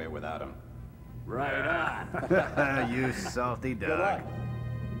go anywhere without him. Right on. You salty dog. Good luck.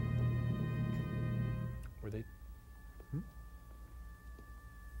 Were they?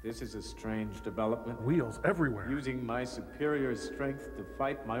 This is a strange development. Wheels everywhere. Using my superior strength to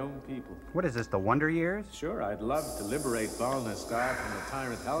fight my own people. What is this, the Wonder Years? Sure, I'd love to liberate Valnestar from the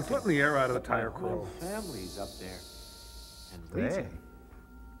tyrant Halcyon. He's letting the air out of the but my tire whole crow. family's up there. And Hey. Lisa,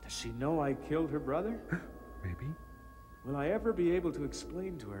 does she know I killed her brother? Maybe. Will I ever be able to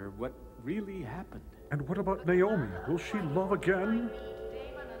explain to her what really happened? And what about Naomi? Will she love again?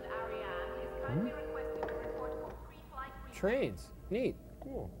 Trains. Neat.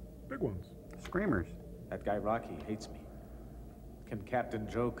 Cool. Big ones. Screamers. That guy Rocky hates me. Can Captain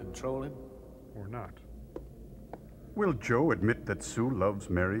Joe control him? Or not? Will Joe admit that Sue loves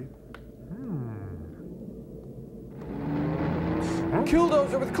Mary?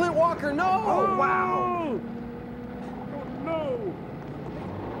 Killdozer with Clint Walker. No! Oh, wow! Oh, no!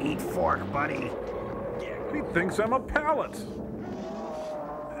 Eat fork, buddy. He thinks I'm a pallet.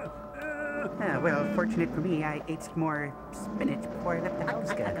 Well, fortunate for me, I ate some more spinach before I left the house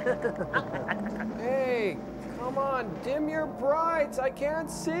again. Hey, come on, dim your brights. I can't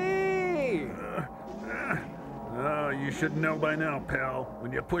see. Oh, you should know by now, pal.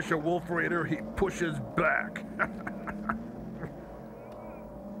 When you push a wolf raider, he pushes back.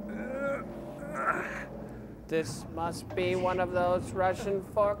 This must be one of those Russian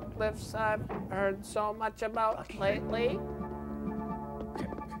forklifts I've heard so much about lately.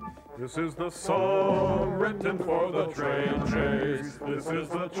 This is the song written for the train chase. This is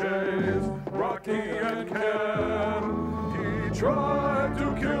the chase, Rocky and Ken. He tried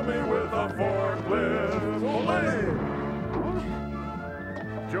to kill me with a forklift. Olay!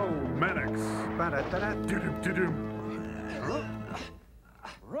 Joe Mannix.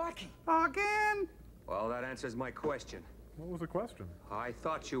 Rocky! Again? Well, that answers my question. What was the question? I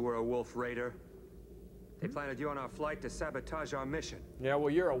thought you were a wolf raider. They planted you on our flight to sabotage our mission. Yeah,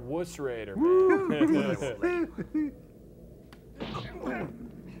 well, you're a wuss raider, man.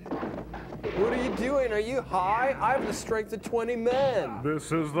 What are you doing? Are you high? I have the strength of 20 men.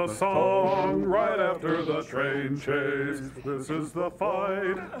 This is the song right after the train chase. This is the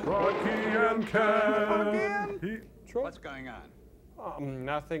fight, Rocky and Ken. What's going on?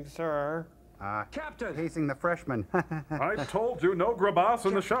 Nothing, sir. Captain! Hazing the freshman. I told you, no grabas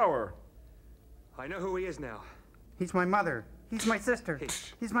in the shower. I know who he is now. He's my mother. He's my sister.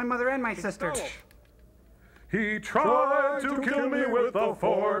 He's my mother and my sister. He tried to kill me with a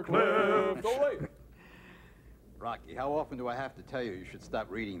forklift. Rocky, how often do I have to tell you you should stop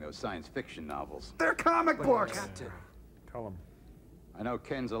reading those science fiction novels? They're comic books. Tell him. I know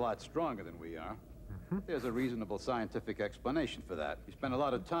Ken's a lot stronger than we are. There's a reasonable scientific explanation for that. He spent a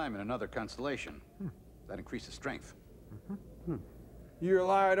lot of time in another constellation. That increases strength. You're a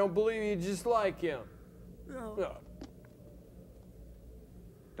liar. I don't believe you. Just like him.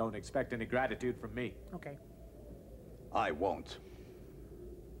 Don't expect any gratitude from me. Okay. I won't.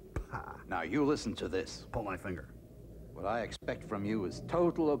 Now you listen to this. Pull my finger. What I expect from you is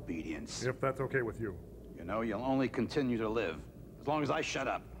total obedience. If that's okay with you. You know, you'll only continue to live as long as I shut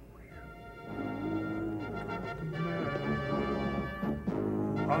up.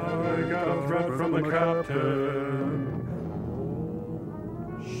 I got a threat from the captain.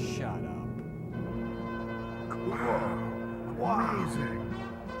 Shut up. Cool. Amazing.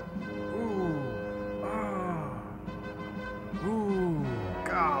 Ooh. Ooh.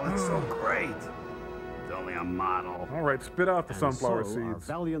 God, that's so great. It's only a model. All right, spit out the sunflower so our seeds.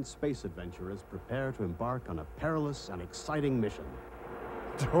 valiant space adventurers prepare to embark on a perilous and exciting mission.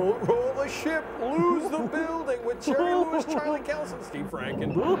 Don't roll the ship, lose the building with Jerry Lewis, Charlie Kelson, Steve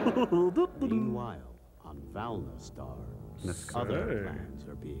Franken. Meanwhile, on Valnestar, other plans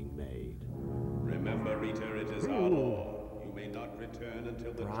are being made. Remember, Rita, it is our law. You may not return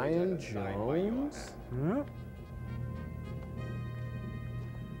until the Brian Jones? Huh?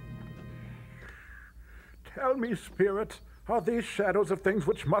 Tell me, Spirit, are these shadows of things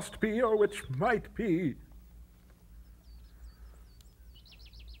which must be or which might be?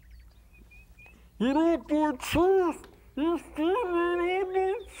 You don't do truth. You still don't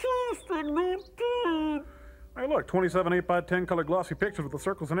do truth. Hey, look, 27 8x10 color glossy pictures with the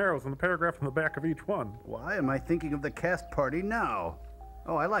circles and arrows and the paragraph in the back of each one. Why am I thinking of the cast party now?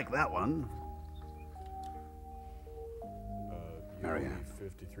 Oh, I like that one. Marianne.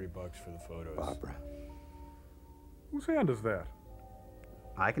 53 bucks for the photos. Barbara. Whose hand is that?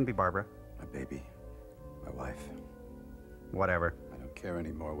 I can be Barbara. My baby. My wife. Whatever. I don't care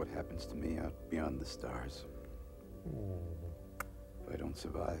anymore what happens to me out beyond the stars. If I don't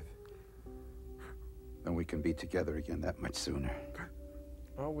survive, then we can be together again that much sooner.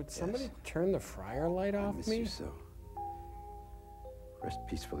 Oh, would somebody turn the fryer light off I miss me? you so. Rest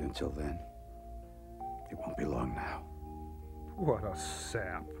peacefully until then. It won't be long now. What a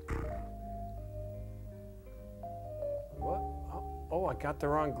sap. What? Oh, I got the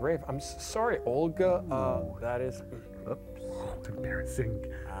wrong grave. I'm sorry, Olga. That is... Oops. Embarrassing.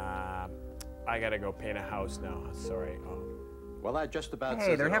 I gotta go paint a house now. Sorry. Well, I just about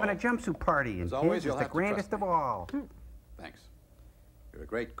Hey, they're having a jumpsuit party, and As always, his you'll is the have to trust grandest of all. Thanks. You're a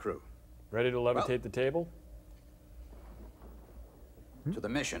great crew. Ready to levitate the table? To the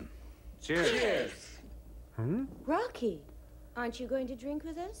mission. Cheers. Rocky, aren't you going to drink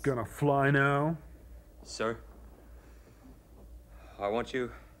with us? Gonna fly now? Sir, I want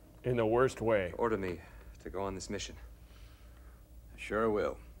you... In the worst way. Order me to go on this mission. Sure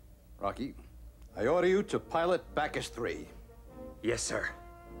will. Rocky, I order you to pilot Bacchus 3. Yes, sir.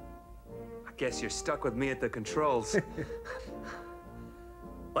 I guess you're stuck with me at the controls.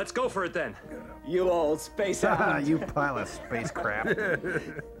 Let's go for it then. You old space hound. You pile of spacecraft.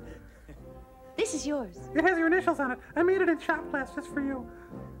 This is yours. It has your initials on it. I made it in shop class just for you.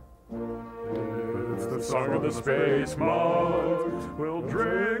 It's the song of the space moths. We'll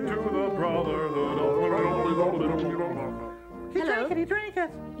drink to the brotherhood. Hello? He drank it.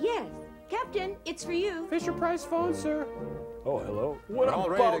 Yes. Captain, it's for you. Fisher Price phone, sir. Oh, hello. What We're all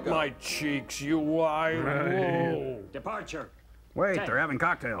ready to about go. my cheeks, you wide? Whoa. Departure. Wait, 10, they're having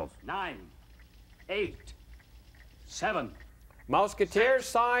cocktails. 9, 8, 7. Musketeers,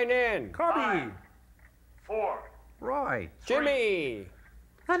 sign in. Cubby. 4. Roy. Jimmy.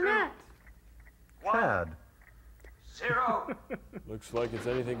 Annette. Chad. 0. Looks like it's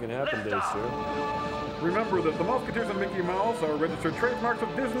anything can happen day, sir. Remember that the Musketeers and Mickey Mouse are registered trademarks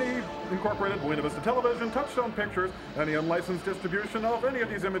of Disney Incorporated, Buena Vista Television, Touchstone Pictures. Any unlicensed distribution of any of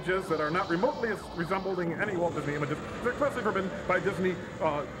these images that are not remotely resembling any Walt Disney images is expressly forbidden by Disney,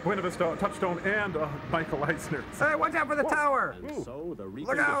 Buena Vista, Touchstone, and Michael Eisner. Hey, watch out for the tower! And so the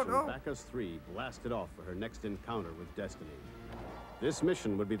Look out, reconditioned Bacchus 3 blasted off for her next encounter with destiny. This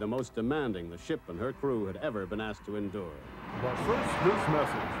mission would be the most demanding the ship and her crew had ever been asked to endure. But first, this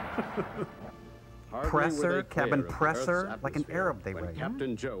message. Hardly Presser, were they cabin clear of the presser, Earth's like an atmosphere Arab they when write.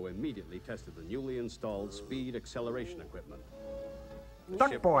 Captain Joe immediately tested the newly installed speed acceleration equipment. The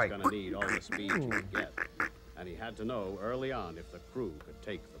Duck ship boy. was going to need all the speed she could get, and he had to know early on if the crew could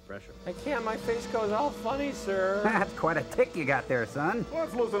take the pressure. I can't. My face goes all funny, sir. That's quite a tick you got there, son.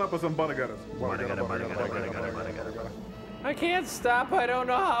 Let's loosen up with some buttagatas. I can't stop. I don't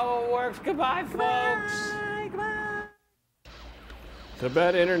know how it works. Goodbye, folks. Goodbye.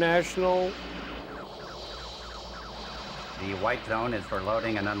 Tibet International. The white zone is for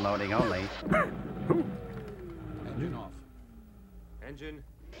loading and unloading only. Engine off. Engine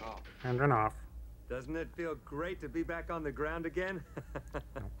off. Engine off. Doesn't it feel great to be back on the ground again?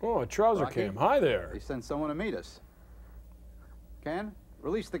 Oh, a trouser Rocky? cam. Hi there. They sent someone to meet us. Ken,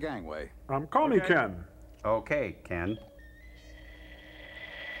 release the gangway. Call me Ken. Okay, Ken.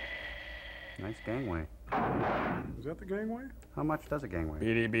 Nice gangway. Is that the gangway? How much does a gangway?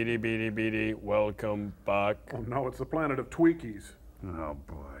 Beady, beady, beady, beady. Welcome back. Oh no, it's the planet of Tweakies. Oh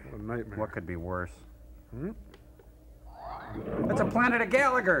boy. What a nightmare. What could be worse? Hmm? That's a planet of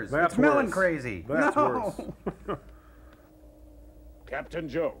Gallagher's. That's it's milling worse. crazy. That's no. worse. Captain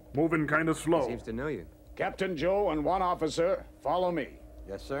Joe. Moving kind of slow. Seems to know you. Captain Joe and one officer, follow me.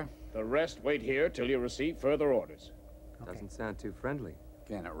 Yes, sir. The rest wait here till you receive further orders. Doesn't sound too friendly.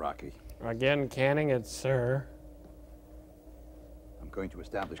 Can it, Rocky? Again, canning it, sir. I'm going to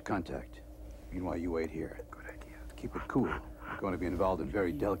establish contact. Meanwhile, you wait here. Good idea. Keep it cool. We're going to be involved in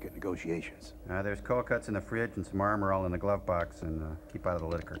very delicate negotiations. There's cold cuts in the fridge and some armor all in the glove box, and keep out of the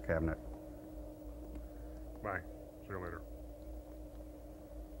liquor cabinet. Bye. See you later.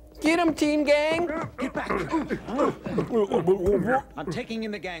 Get him, teen gang! Get back! I'm taking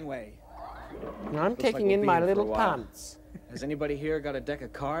in the gangway. I'm taking in my little pants. Has anybody here got a deck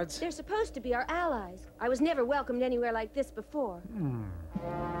of cards? They're supposed to be our allies. I was never welcomed anywhere like this before.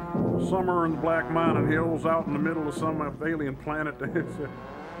 Summer in the Black Mountain Hills out in the middle of some alien planet. It's a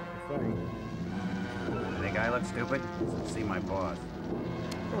thing. think I look stupid? Let's see my boss.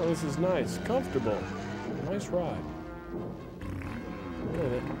 Oh, this is nice. Comfortable. Nice ride. Look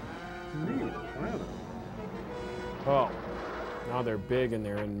at it. Neat. Wow. Oh, now they're big and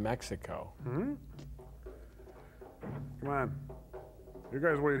they're in Mexico. Hmm? Come on. You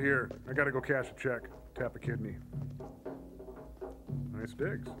guys wait here. I gotta go cash a check. Tap a kidney. Nice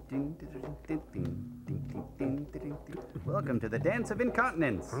digs. Welcome to the dance of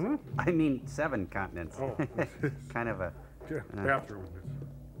incontinence. Huh? I mean, 7 continents. Oh. Kind of a... Bathroom.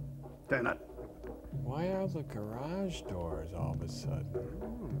 Turn it. Why are the garage doors all of a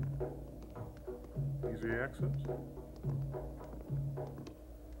sudden? Easy access.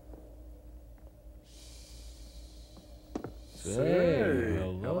 Say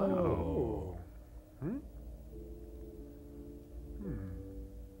hello. Hmm?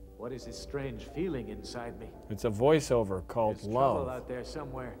 What is this strange feeling inside me? It's a voiceover called There's trouble Love. out there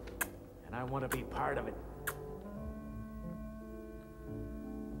somewhere, and I want to be part of it.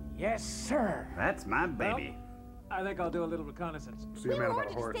 Yes, sir. That's my baby. Well, I think I'll do a little reconnaissance. See We were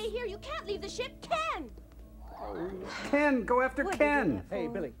ordered to stay here. You can't leave the ship. Ken! Ken, go after Ken. Hey,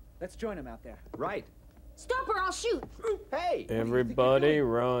 Billy, let's join him out there. Right. Stop or I'll shoot. Hey! Everybody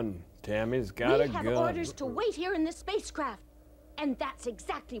run. Tammy's got a We have gun. orders to wait here in this spacecraft. And that's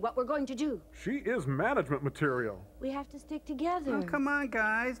exactly what we're going to do. She is management material. We have to stick together. Oh, come on,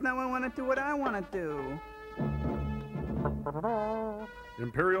 guys. Now I want to do what I want to do.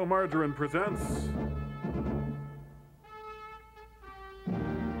 Imperial Margarine presents...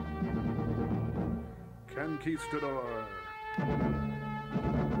 Conquistador.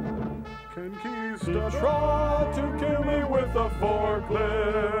 Conquistador. Try to kill me with a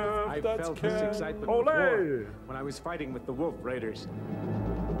forklift. I That's felt Ken. this excitement Ole! before when I was fighting with the Wolf Raiders.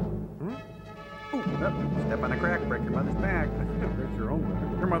 Step on a crack, break your mother's back. Break your own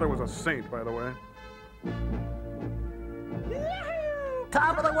back. Your mother was a saint, by the way.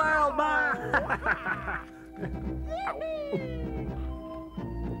 Top of the world, Ma!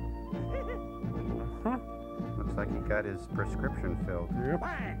 Looks like he got his prescription filled. Yep.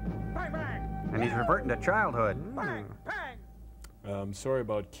 And he's reverting to childhood. Sorry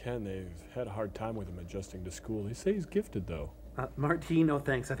about Ken. They've had a hard time with him adjusting to school. They say he's gifted, though. Martine, no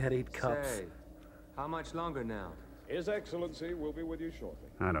thanks. I've had 8 cups. Say, how much longer now? His Excellency will be with you shortly.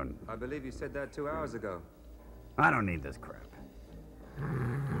 I believe you said that 2 hours ago. I don't need this crap.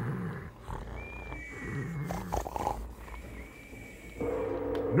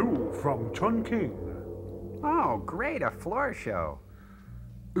 New from Chungking. Oh, great, a floor show.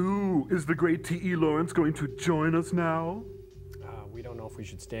 Ooh, is the great T.E. Lawrence going to join us now? We don't know if we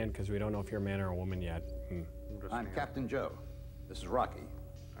should stand because we don't know if you're a man or a woman yet. I'm Captain Joe. This is Rocky,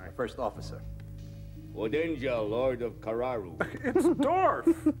 our first officer. Odenja, Lord of Kararu. It's Dorf!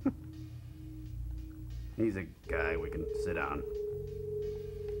 He's a guy we can sit on.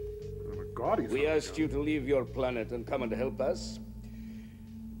 We asked you to leave your planet and come and help us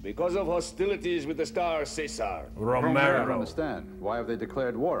because of hostilities with the star Caesar. I don't understand. Why have they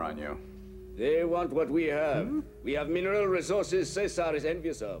declared war on you? They want what we have. We have mineral resources Caesar is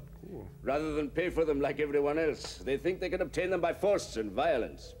envious of. Rather than pay for them like everyone else, they think they can obtain them by force and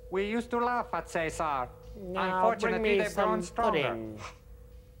violence. We used to laugh at Caesar. Now Unfortunately, they've grown stronger. pudding.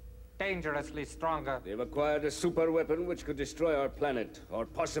 Dangerously stronger. They've acquired a super weapon which could destroy our planet, or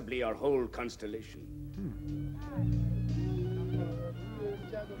possibly our whole constellation.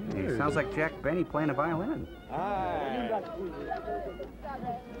 Hey, sounds like Jack Benny playing a violin.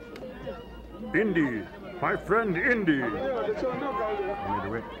 Indy, my friend Indy.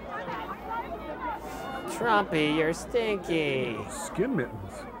 Trumpy, you're stinky. Skin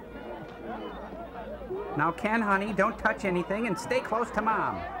mittens. Now, Ken, honey, don't touch anything and stay close to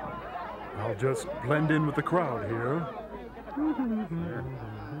Mom. I'll just blend in with the crowd here.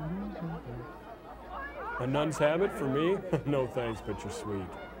 A nun's habit for me? No thanks, but you're sweet.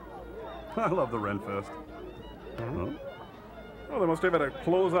 I love the Renfest. Oh, they must have had a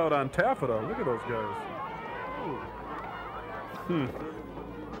closeout on taffeta. Look at those guys.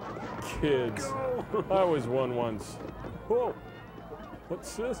 Kids. I was one once. Whoa.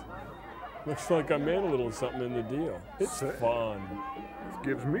 What's this? Looks like I made a little something in the deal. It's fun. This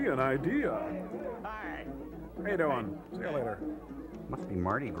gives me an idea. How you doing? See you later. Must be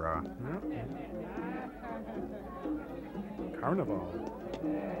Mardi Gras. Carnival.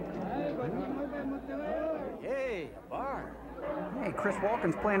 Hey, a bar. Hey, Chris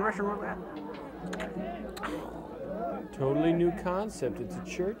Walken's playing Russian roulette. Totally new concept. It's a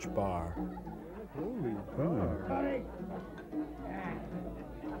church bar. Holy bar.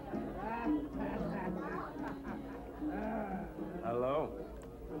 Hello.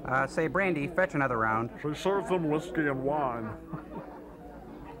 Say, Brandy, fetch another round. She serves them whiskey and wine.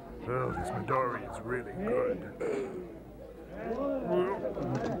 Oh, this Midori is really good.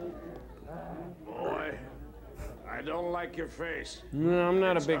 Boy, I don't like your face. No, I'm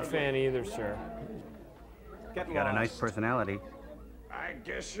not a big fan either, sir. You got a nice personality. I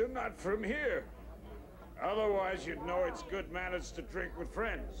guess you're not from here. Otherwise, you'd know it's good manners to drink with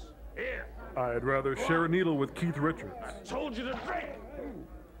friends. Here. I'd rather share a needle with Keith Richards. I told you to drink.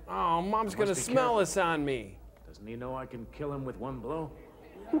 Oh, Mom's gonna smell this on me. Doesn't he know I can kill him with one blow?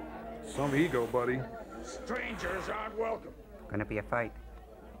 Some ego, buddy. Strangers aren't welcome. Gonna be a fight.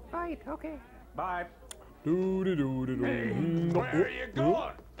 Fight, okay. Bye. Hey, where are you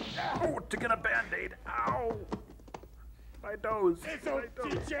going? Oh, to get a Band-Aid. Ow! My nose.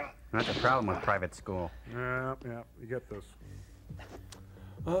 That's a problem with private school. Yeah, you get this.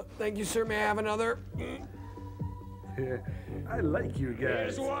 Thank you, sir. May I have another? Yeah, I like you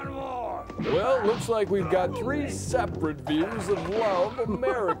guys. Here's one more. Well, looks like we've got 3 separate views of love,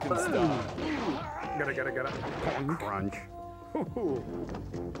 American style. Get it. Crunch.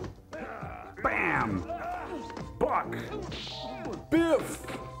 Bam! Buck! Biff!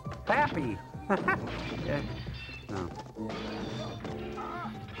 Happy! Yeah. No.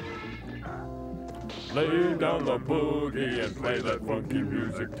 Lay down the boogie and play that funky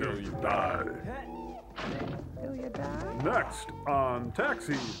music till you die. Till you die? Next on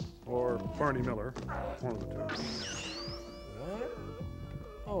Taxi, or Barney Miller, one of the two. What?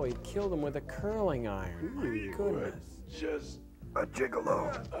 Oh, he killed him with a curling iron. My goodness. Just a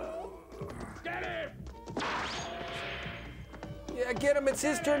gigolo. get him! Yeah, get him. It's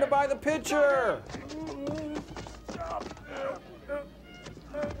his turn to buy the pitcher.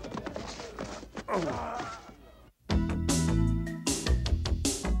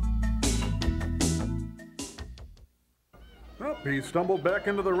 Oh, he stumbled back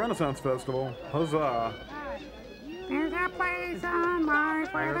into the Renaissance Festival. Huzzah. There's a place on Mars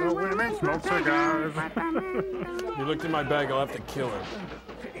where the women smoke cigars. You looked in my bag, I'll have to kill him.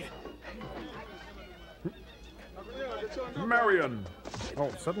 Marion. Oh,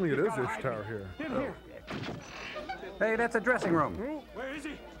 suddenly it is Ishtar here. Hey, that's a dressing room. Where is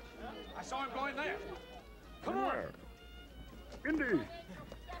he? I saw him going there. Come on. Indy.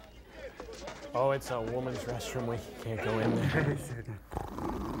 Oh, it's a woman's restroom. We can't go in there.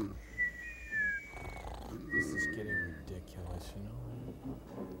 This is getting ridiculous, you know?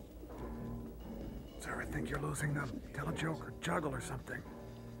 Sir, I think you're losing them. Tell a joke or juggle or something.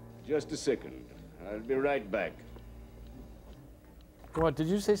 Just a second. I'll be right back. What, did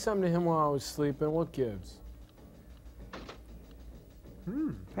you say something to him while I was sleeping? What gives?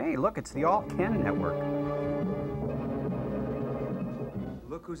 Hey, look, it's the All Ken Network.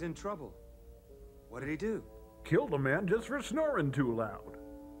 Look who's in trouble. What did he do? Killed a man just for snoring too loud.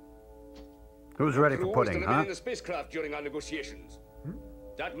 Who's ready for Who was pudding, to huh? remain in the spacecraft during our negotiations?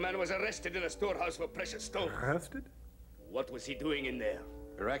 That man was arrested in a storehouse for precious stones. Arrested? What was he doing in there?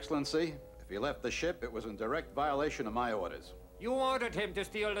 Your Excellency, if he left the ship, it was in direct violation of my orders. You ordered him to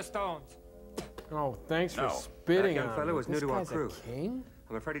steal the stones. Oh, thanks for That spitting young on fellow me. was new This to our guy's a crew. king?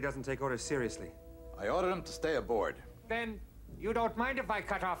 I'm afraid he doesn't take orders seriously. I ordered him to stay aboard. Then you don't mind if I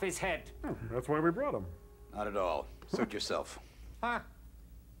cut off his head? That's why we brought him. Not at all. Suit yourself. Huh?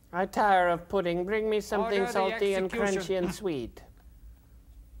 I tire of pudding. Bring me something Order the salty and execution. crunchy and sweet.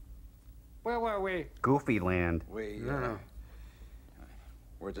 Where were we? Goofy Land.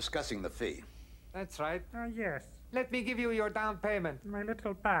 We're discussing the fee. That's right. Oh, yes. Let me give you your down payment. My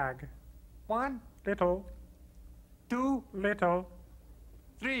little bag. 1, Little. 2, Little.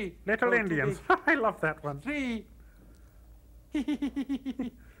 3. Little Go to Indians. the- I love that one. 3.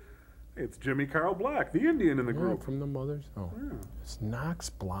 It's Jimmy Carl Black, the Indian in the group. From the Mothers? Oh. It's Knox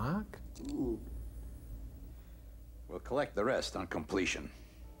Block? We'll collect the rest on completion.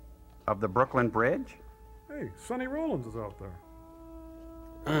 Of the Brooklyn Bridge? Hey, Sonny Rollins is out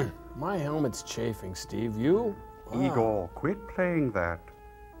there. My helmet's chafing, Steve. You? Eagle, quit playing that.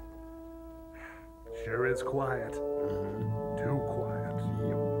 Sure is quiet. Too quiet.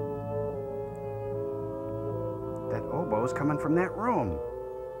 That oboe's coming from that room.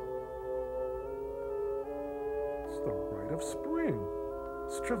 It's the Rite of Spring.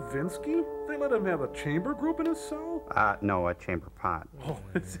 Stravinsky? They let him have a chamber group in his cell? No, a chamber pot. Oh,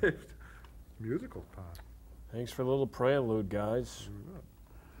 it's a musical pot. Thanks for the little prelude, guys.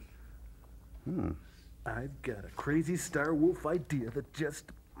 I've got a crazy Star Wolf idea that just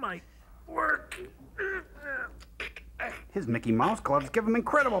might work. His Mickey Mouse gloves give him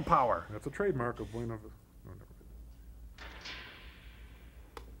incredible power. That's a trademark of Buena Vista.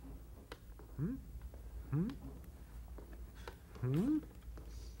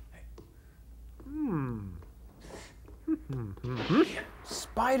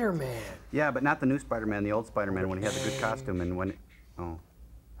 Spider-Man. Yeah, but not the new Spider-Man, the old Spider-Man when he had the good costume and when... Oh.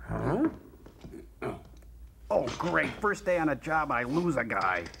 Huh? Oh, great. First day on a job, I lose a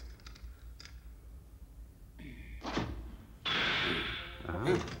guy.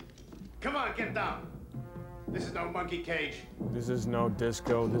 Come on, get down. This is no monkey cage. This is no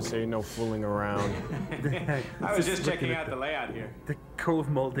disco. This ain't no fooling around. I was just checking out the layout here. The cove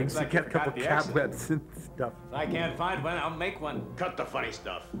moldings. Looks like You get you a couple forgot the exit. cobwebs and stuff. If I can't find one, I'll make one. Cut the funny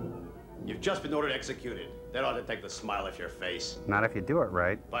stuff. You've just been ordered executed. That ought to take the smile off your face. Not if you do it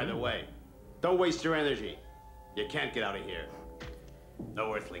right. By the way, don't waste your energy. You can't get out of here.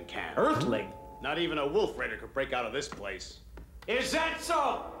 No Earthling can. Earthling? Not even a Wolf Raider could break out of this place. Is that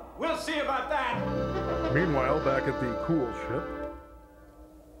so? We'll see about that. Meanwhile, back at the cool ship.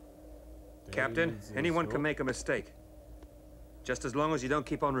 Captain, anyone can make a mistake. Just as long as you don't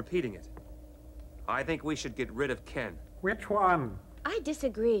keep on repeating it. I think we should get rid of Ken. Which one? I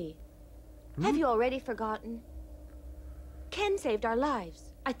disagree. Have you already forgotten? Ken saved our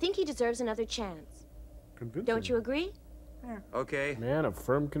lives. I think he deserves another chance. Convincing. Don't you agree? Okay. Man of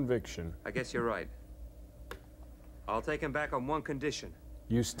firm conviction. I guess you're right. I'll take him back on one condition.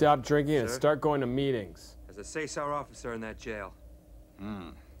 You stop drinking and Sir? start going to meetings. As a Cesar officer in that jail.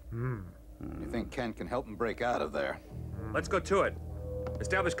 You think Ken can help him break out of there? Let's go to it.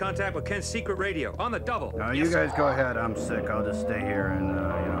 Establish contact with Ken's secret radio. On the double. No, you guys go ahead. I'm sick. I'll just stay here and, you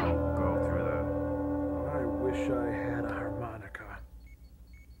know, go through the... I wish I had a harmonica.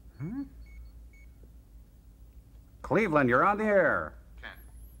 Cleveland, you're on the air. Ken,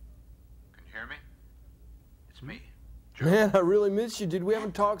 can you hear me? It's me. Man, I really miss you, dude. We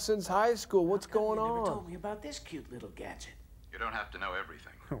haven't talked since high school. What's going You never on? told me about this cute little gadget. You don't have to know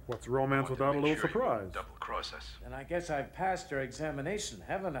everything. What's romance without a little surprise? Double cross us. And I guess I've passed your examination,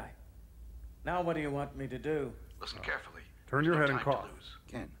 haven't I? Now what do you want me to do? Listen carefully. Turn your head and cough.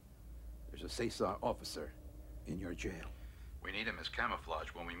 Ken, there's a Cesar officer in your jail. We need him as camouflage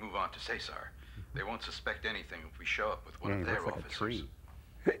when we move on to Cesar. They won't suspect anything if we show up with one of their officers.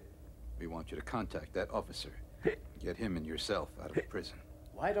 We want you to contact that officer. Get him and yourself out of prison.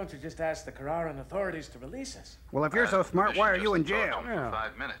 Why don't you just ask the Carrarán authorities to release us? Well, if you're so smart, why are you in jail? For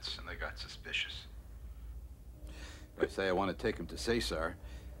 5 minutes, and they got suspicious. If I say I want to take him to Cesar,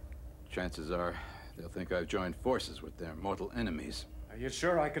 chances are they'll think I've joined forces with their mortal enemies. Are you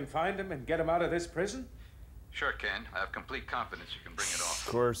sure I can find him and get him out of this prison? Sure, Ken. I have complete confidence you can bring it off.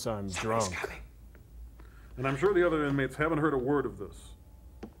 Of course I'm drunk. And I'm sure the other inmates haven't heard a word of this.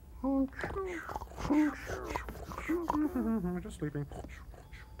 Just sleeping.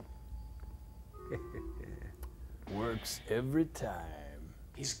 Works every time.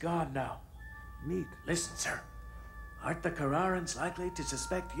 He's gone now. Neat. Listen, sir. Aren't the Carrarans likely to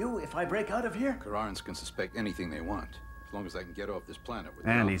suspect you if I break out of here? Carrarans can suspect anything they want, as long as I can get off this planet with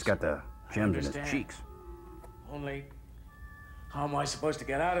And he's got the gems in his understand. cheeks. Only, how am I supposed to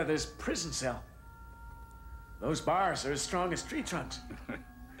get out of this prison cell? Those bars are as strong as tree trunks.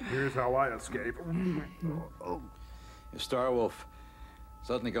 Here's how I escape. Is Starwolf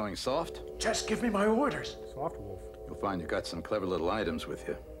suddenly going soft? Just give me my orders. Soft wolf. You'll find you got some clever little items with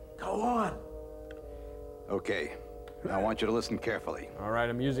you. Go on. Okay. Now I want you to listen carefully. All right,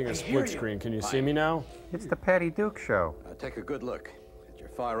 I'm using a I hear split you. screen. Can you see me now? It's the Patty Duke show. Now take a good look at your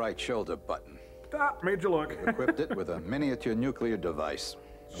far right shoulder button. Stop, made you look. We've equipped it with a miniature nuclear device.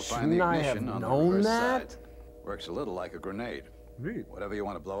 You'll find the Shouldn't I ignition have on the known reverse that? side. Works a little like a grenade. Neat. Whatever you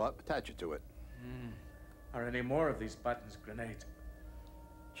want to blow up, attach it to it. Are any more of these buttons grenades?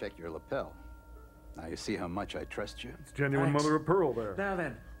 Check your lapel. Now you see how much I trust you? It's genuine Thanks. mother of pearl there. Now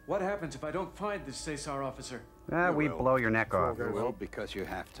then, what happens if I don't find this Cesar officer? We will. blow your neck off. You will because you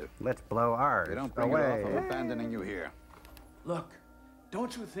have to. Let's blow ours They don't bring away. it off, I'm abandoning you here. Look,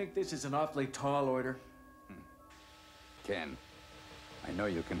 don't you think this is an awfully tall order? Ken, I know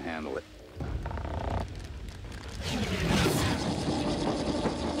you can handle it.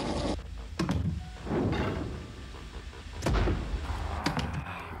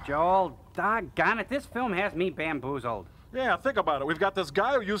 Joel, doggone it, this film has me bamboozled. Yeah, think about it. We've got this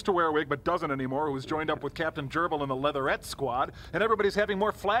guy who used to wear a wig but doesn't anymore, who's joined up with Captain Gerbil in the Leatherette Squad, and everybody's having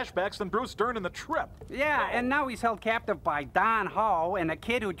more flashbacks than Bruce Dern in The Trip. Yeah, and now he's held captive by Don Ho and a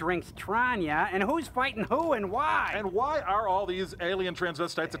kid who drinks Tranya, and who's fighting who and why? And why are all these alien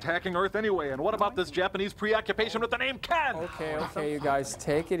transvestites attacking Earth anyway? And what about this Japanese preoccupation with the name Ken? Okay, you guys,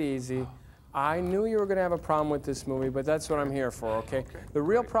 take it easy. I knew you were going to have a problem with this movie, but that's what I'm here for, okay? The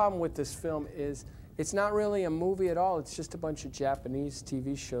real problem with this film is it's not really a movie at all. It's just a bunch of Japanese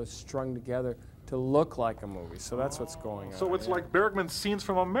TV shows strung together to look like a movie. So that's what's going on. So it's like Bergman's Scenes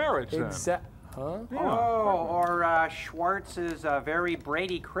from a Marriage, then. Huh? Oh, or Schwartz's Very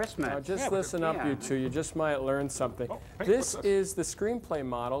Brady Christmas. Now just listen up, you two. You just might learn something. This is the screenplay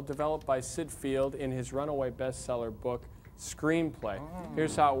model developed by Sid Field in his runaway bestseller book, Screenplay.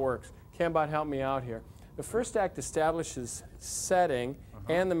 Here's how it works. Cambot, help me out here. The first act establishes setting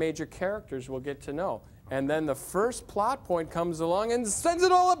and the major characters we'll get to know. And then the first plot point comes along and sends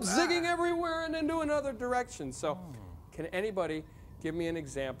it all up zigging everywhere and into another direction. So can anybody give me an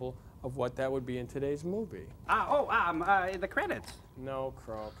example of what that would be in today's movie? The credits. No,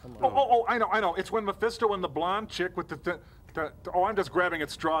 Crow, come on. Oh, I know. It's when Mephisto and the blonde chick with oh, I'm just grabbing at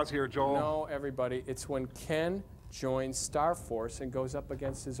straws here, Joel. No, everybody. It's when Ken joins Star Force and goes up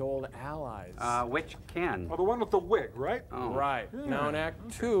against his old allies. Which Ken? Oh, the one with the wig, right? Oh. Right. Yeah. Now in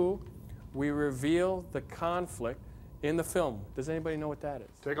Act 2, we reveal the conflict in the film. Does anybody know what that is?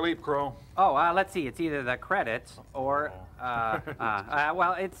 Take a leap, Crow. Oh, let's see. It's either the credits or,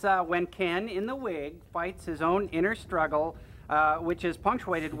 well, it's when Ken in the wig fights his own inner struggle, which is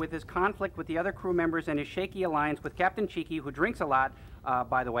punctuated with his conflict with the other crew members and his shaky alliance with Captain Cheeky, who drinks a lot,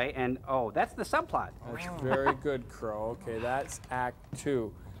 by the way, and that's the subplot. That's very good, Crow. Okay, that's Act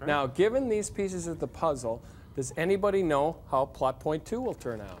 2. Okay. Now, given these pieces of the puzzle, does anybody know how plot point 2 will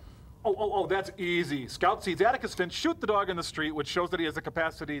turn out? Oh, that's easy. Scout sees Atticus Finch shoot the dog in the street, which shows that he has the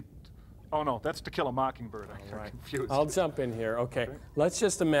capacity. Oh, no, that's To Kill a Mockingbird. I'm confused. I'll jump in here. Okay, let's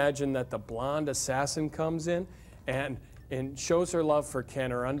just imagine that the blonde assassin comes in and shows her love for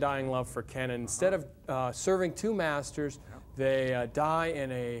Ken, her undying love for Ken, and instead of serving two masters, they die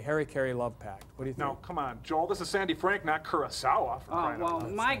in a Harry-Carey love pact. What do you think? Now, come on, Joel. This is Sandy Frank, not Kurosawa. Well,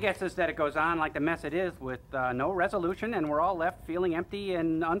 my guess is that it goes on like the mess it is, with no resolution, and we're all left feeling empty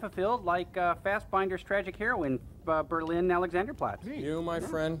and unfulfilled, like Fassbinder's tragic heroine, Berlin Alexanderplatz. You, my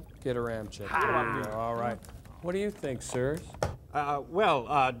friend, get a ram check. All right. What do you think, sirs?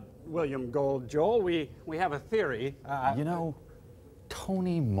 William Gold, Joel, we have a theory. You know,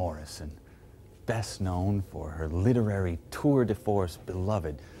 Toni Morrison, best known for her literary tour de force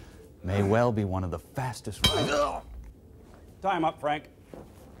Beloved, may well be one of the fastest writers. Time up, Frank.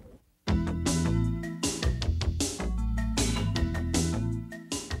 And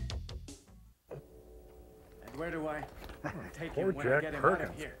where do I take him when I get him out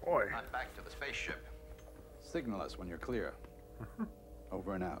of here? On back to the spaceship. Signal us when you're clear.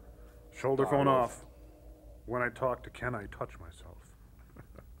 Over and out. Shoulder phone off. When I talk to Ken, I touch myself.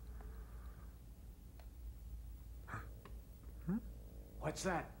 What's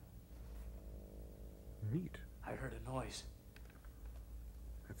that? Neat. I heard a noise.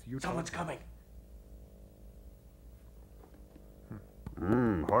 That's you. Someone's coming.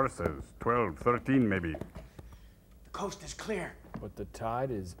 Horses. 12, 13 maybe. The coast is clear. But the tide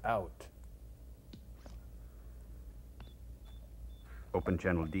is out. Open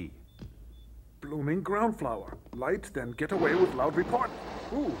channel D. Blooming ground flower. Light, then get away with loud report.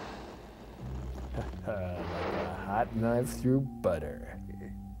 Ooh. Like a hot knife through butter.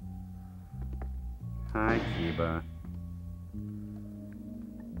 Hi, Kiba.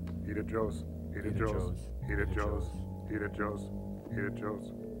 Eat it, Joe's. Eat it, Joe's. Eat it, Joe's. Eat it, Joe's. Eat it,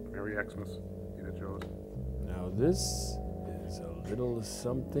 Joe's. Merry Xmas. Eat it, Joe's. Now this is a little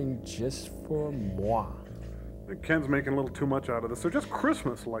something just for moi. I think Ken's making a little too much out of this. They're just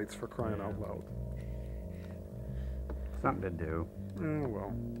Christmas lights, for crying out loud. Something to do. Oh,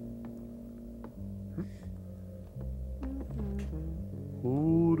 well.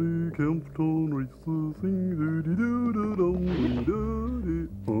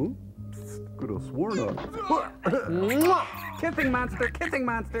 Could have sworn up. Kissing monster, kissing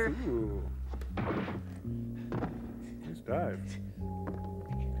monster. Ooh. Nice dive.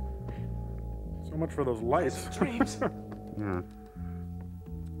 So much for those lights. Dreams. Yeah.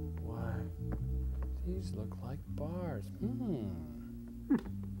 Why? These look like bars.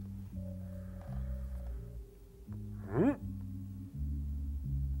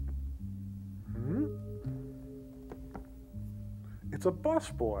 It's a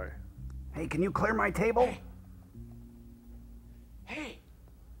busboy. Hey, can you clear my table? Hey,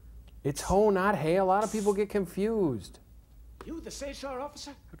 It's ho, not hey. A lot of people get confused. you the Cesar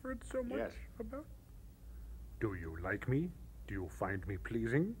officer? I've heard so much about. Do you like me? Do you find me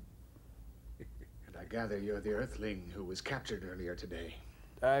pleasing? And I gather you're the Earthling who was captured earlier today.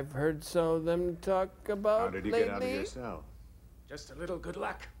 I've heard some of them talk about How did you lately. get out of your cell? Just a little good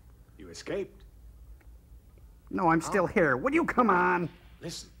luck. You escaped. No, I'm still here. Would you come on?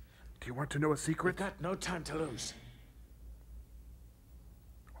 Listen. Do you want to know a secret? We've got no time to lose.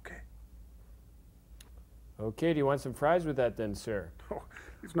 Okay, do you want some fries with that then, sir? Oh,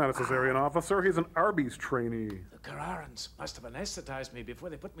 He's not a Caesarean officer. He's an Arby's trainee. The Carrarans must have anesthetized me before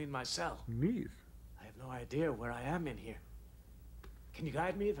they put me in my cell. Neat. I have no idea where I am in here. Can you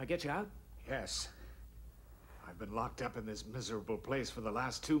guide me if I get you out? Yes. I've been locked up in this miserable place for the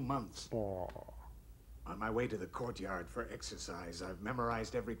last 2 months. Aww. On my way to the courtyard for exercise, I've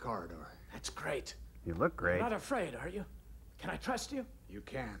memorized every corridor. That's great. You look great. You're not afraid, are you? Can I trust you? You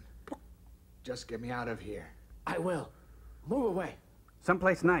can. Just get me out of here. I will. Move away.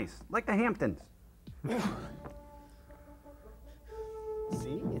 Someplace nice, like the Hamptons.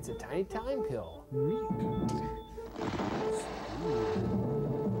 See, it's a tiny time pill.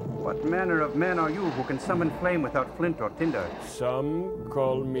 What manner of man are you who can summon flame without flint or tinder? Some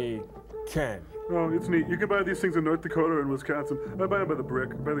call me Ken. Oh, it's neat. You can buy these things in North Dakota and Wisconsin. I buy them by the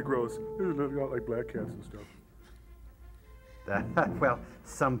brick, by the gross. They've got like black cats and stuff. Well,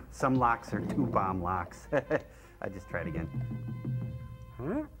 some locks are 2-bomb locks. I just tried again.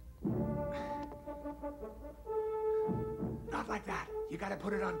 Huh? Not like that. You gotta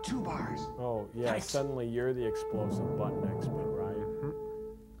put it on 2 bars. Oh, yeah, Thanks. suddenly you're the explosive button expert, right?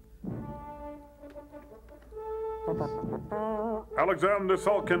 Alexander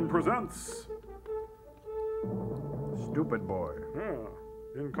Salkin presents. Stupid boy. Yeah,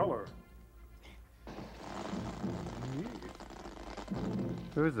 in color.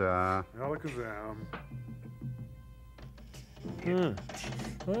 Huzzah. Alakazam.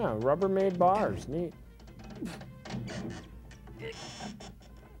 Yeah, Rubbermaid bars, neat.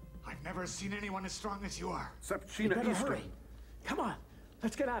 I've never seen anyone as strong as you are. Except You Sheena better Easton. hurry. Come on,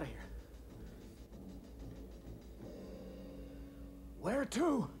 let's get out of here. Where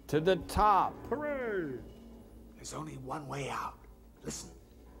to? To the top. Hooray! There's only one way out. Listen,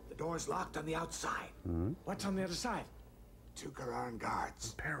 the door's locked on the outside. What's on the other side? 2 Carraran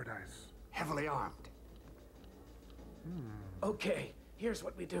guards, Paradise. heavily armed. Okay, here's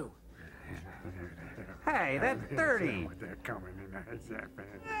what we do. Hey, that's dirty. They're coming in.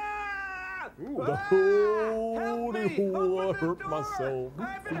 Holy hoo, I hurt myself.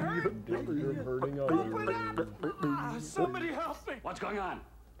 You're hurting others. Somebody help me! What's going on?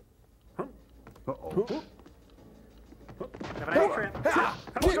 Uh-oh. Have a nice trip.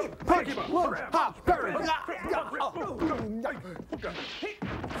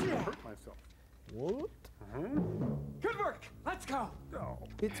 Hurt myself. What? Good work. Let's go. No.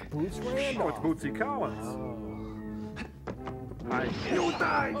 It's Bruce Oh, it's Randolph. Bootsy Collins. You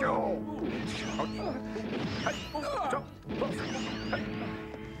die, Joe!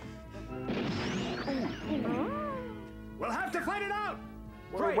 We'll have to fight it out.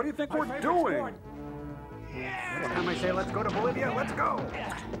 What do you think My we're favorite doing? sport. Next time I say let's go to Bolivia, let's go!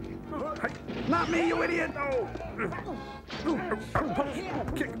 Not me, you idiot! No.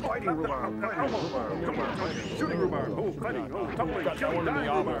 Kick. Fighting rhubarb. Shooting rhubarb. Oh, fighting. Oh, tumbling. Got that one in the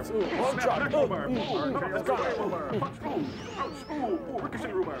office. Ooh, long shot. Back rhubarb. Punch. Ooh. Ouch. Ooh.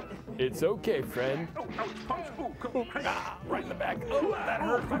 Ricochet rhubarb. It's okay, friend. Oh, ouch. Punch. Ooh. Right in the back. Oh, that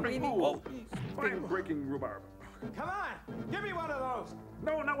hurt. Whoa. Spine breaking rhubarb. Come on, give me one of those.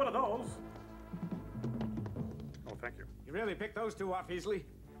 No, not one of those. Oh, thank you. You really picked those 2 off easily.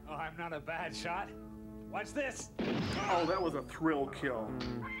 Oh, I'm not a bad shot. Watch this. Oh, that was a thrill kill.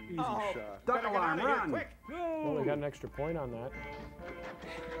 Easy shot. Duck alarm, run! Quick. Well, we got an extra point on that.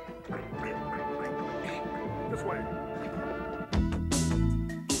 This way.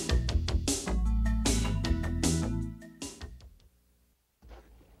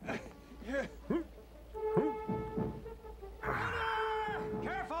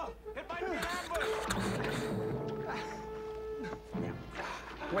 Careful! It might be an ambush.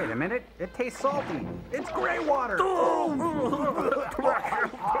 Wait a minute, it tastes salty. It's gray water!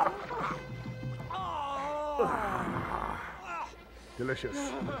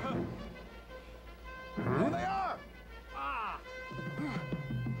 Delicious. There they are!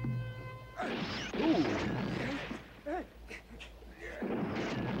 Ooh.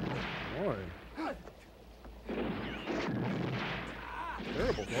 Boy.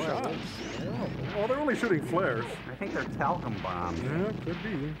 Terrible shots. Oh, they're only shooting flares. I think they're talcum bombs. Yeah, could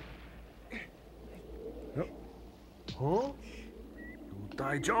be. Yep. Huh? You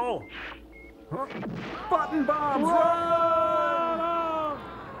die, Joel. Huh? Button bombs!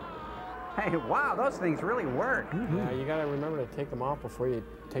 Hey, wow, those things really work. Yeah, you gotta remember to take them off before you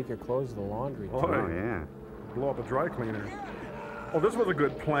take your clothes to the laundry. Oh, Oh, yeah. Blow up a dry cleaner. Oh, this was a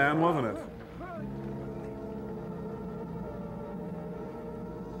good plan, wasn't it?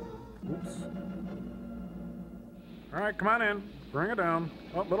 Oops. All right, come on in. Bring it down.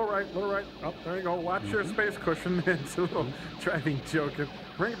 Oh, little right. Oh, there you go. Watch your space cushion. It's a little driving joke.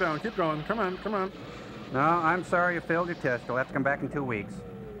 Bring it down. Keep going. Come on. No, I'm sorry you failed your test. You'll have to come back in 2 weeks.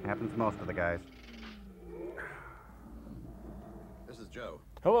 Happens to most of the guys. This is Joe.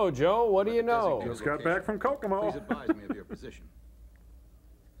 Hello, Joe. What do you know? Just got back from Kokomo. Please advise me of your position.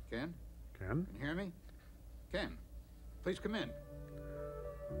 Ken? Ken? Can you hear me? Ken, please come in.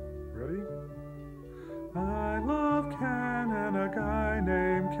 Ready? I love Ken and a guy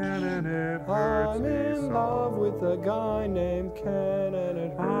named Ken and it hurts I'm me in so. love with a guy named Ken and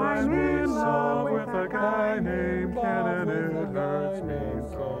it hurts I'm me in so. love with a guy named Ken and it With a hurts guy me named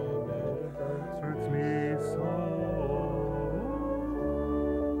so. Ken and it Hurts me so.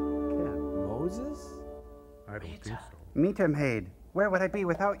 Moses? I don't think so. Mita maid, where would I be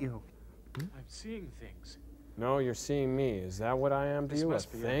without you? I'm seeing things. No, you're seeing me. Is that what I am to This you?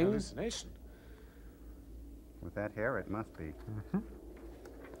 must a be thing? a hallucination. With that hair, it must be.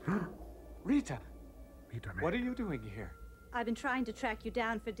 Rita, Rita, what are you doing here? I've been trying to track you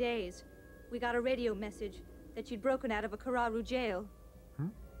down for days. We got a radio message that you'd broken out of a Kararu jail.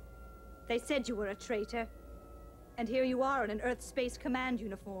 They said you were a traitor. And here you are in an Earth Space Command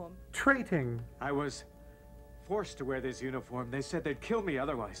uniform. Traiting. I was forced to wear this uniform. They said they'd kill me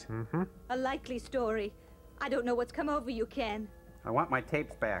otherwise. A likely story. I don't know what's come over you, Ken. I want my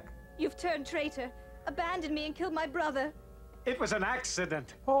tapes back. You've turned traitor, abandoned me and killed my brother. It was an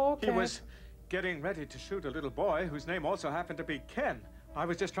accident. Okay. He was getting ready to shoot a little boy whose name also happened to be Ken. I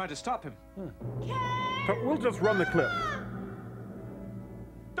was just trying to stop him. So we'll just run the clip.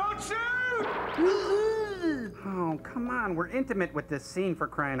 Don't shoot! Oh, come on. We're intimate with this scene, for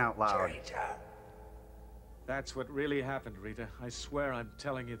crying out loud. That's what really happened, Rita. I swear I'm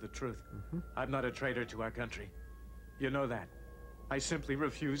telling you the truth. I'm not a traitor to our country. You know that. I simply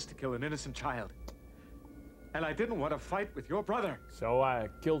refused to kill an innocent child. And I didn't want to fight with your brother. So I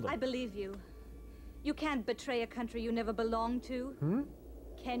killed him. I believe you. You can't betray a country you never belonged to.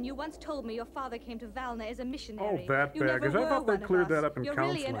 Ken, you once told me your father came to Valna as a missionary. Oh, that You never baggage. I were thought they one of cleared us. that up in You're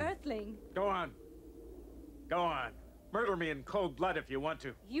counseling. really an Earthling. Go on. Go on. Murder me in cold blood if you want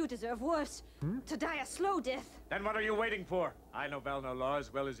to. You deserve worse. To die a slow death. Then what are you waiting for? I know Valno law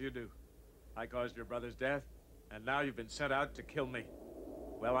as well as you do. I caused your brother's death, and now you've been sent out to kill me.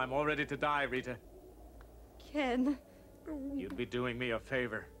 Well, I'm all ready to die, Rita. Ken. You'd be doing me a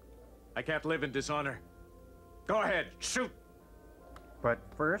favor. I can't live in dishonor. Go ahead, shoot! But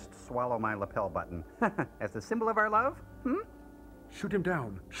first, swallow my lapel button. As the symbol of our love? Shoot him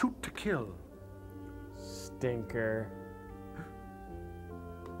down. Shoot to kill. Stinker.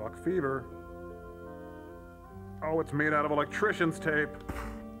 Buck fever. Oh, it's made out of electrician's tape.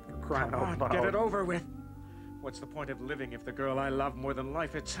 You're crying out loud. Get it over with. What's the point of living if the girl I love more than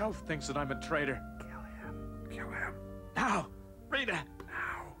life itself thinks that I'm a traitor? Kill him. Now! Rita!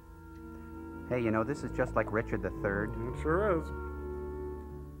 Hey, you know, this is just like Richard III. It sure is.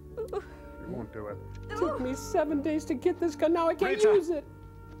 You won't do it. It took me 7 days to get this gun. Now I can't Rita. use it.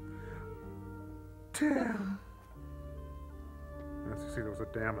 Damn. As you see, there was a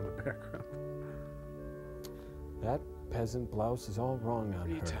dam in the background. That peasant blouse is all wrong on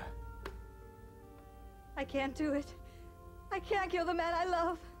Rita. her. I can't do it. I can't kill the man I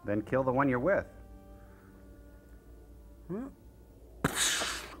love. Then kill the one you're with.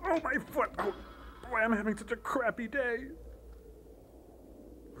 Oh, my foot! Oh, boy, I'm having such a crappy day.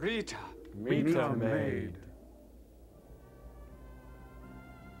 Rita. Rita maid.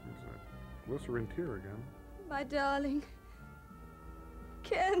 There's that glycerin tear again. My darling.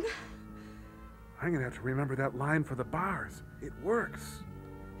 Ken. I'm gonna have to remember that line for the bars. It works.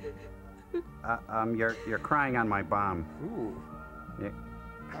 You're crying on my bomb. Ooh. Yeah.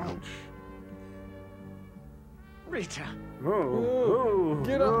 Ouch. Rita. Oh.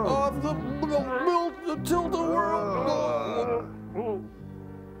 Get up off the tilt the world.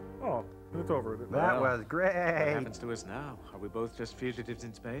 Oh, it's over. That was What great. happens to us now? Are we both just fugitives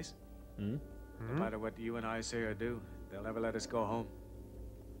in space? No matter what you and I say or do, they'll never let us go home.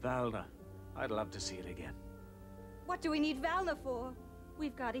 Valna, I'd love to see it again. What do we need Valna for?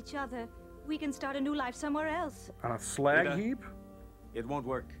 We've got each other. We can start a new life somewhere else. On a slag Rita, heap? It won't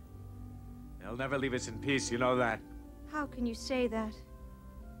work. They'll never leave us in peace, you know that. How can you say that?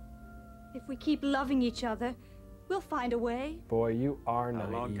 If we keep loving each other, we'll find a way. Boy, you are How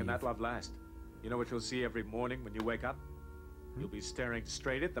naive. long can that love last? You know what you'll see every morning when you wake up? You'll be staring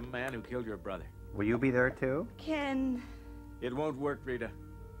straight at the man who killed your brother. Will you be there too? Ken. It won't work, Rita.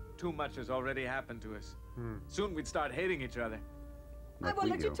 Too much has already happened to us. Soon we'd start hating each other. I won't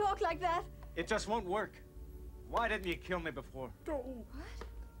let you talk like that. It just won't work. Why didn't you kill me before? What?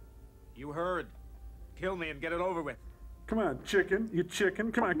 You heard. Kill me and get it over with. Come on, chicken. You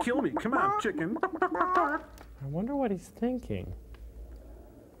chicken. Come on, kill me. Come on, chicken. I wonder what he's thinking.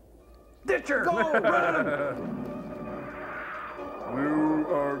 Ditcher! Go! Run!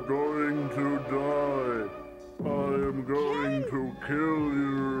 are going to die. I am going to kill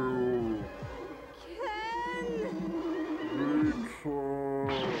you. Rita.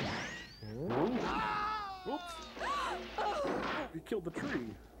 Oops. He killed the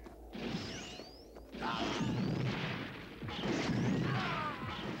tree.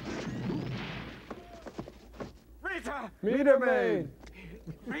 Rita! Meter maid!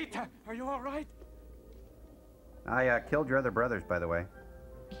 Rita, are you all right? I killed your other brothers, by the way.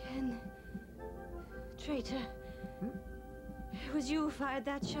 Ken. Traitor. It was you who fired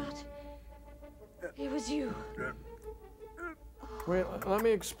that shot. It was you. Wait, let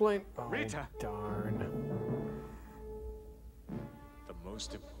me explain. Oh, Rita! Darn. The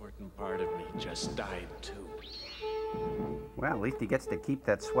most important part of me just died, too. Well, at least he gets to keep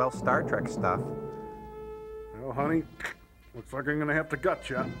that swell Star Trek stuff. Well, honey, looks like I'm gonna have to gut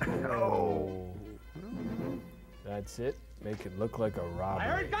you. Oh. That's it. Make it look like a robbery. I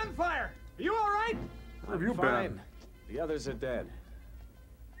heard gunfire! Are you all right? Where have you Fine. been? The others are dead.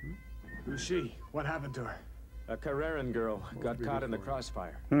 Who's she? What happened to her? A Carreran girl got caught in the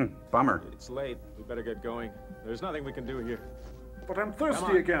crossfire. Bummer. It's late. We better get going. There's nothing we can do here. But I'm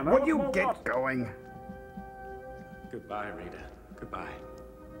thirsty again. Would you get going? Goodbye, Rita. Goodbye.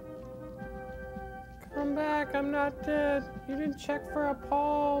 Come back, I'm not dead. You didn't check for a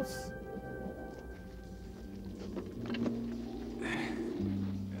pulse.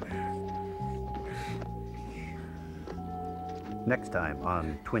 Next time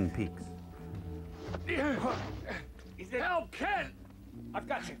on Twin Peaks. Help, Ken! I've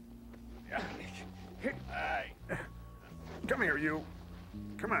got you. Come here, you.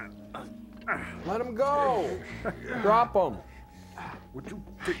 Come on. Let him go. Drop him. Would you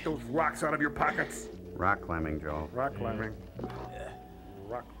take those rocks out of your pockets? Rock climbing, Joel. Rock climbing.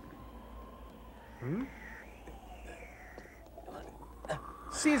 Rock.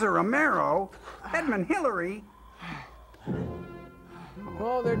 Caesar Romero? Edmund Hillary?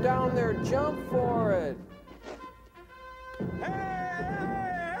 Oh, they're down there. Jump for it.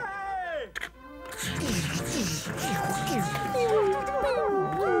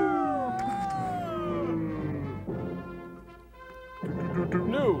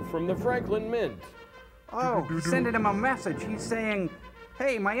 New from the Franklin Mint. Oh, sending him a message. He's saying,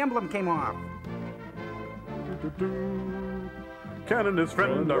 hey, my emblem came off. Ken and his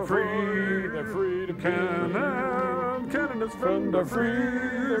friend are free. They're free to be. Ken and his friend are free.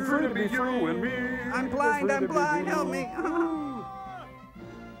 They're free to be you and me. I'm blind, help me.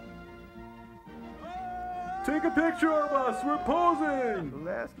 Take a picture of us, we're posing.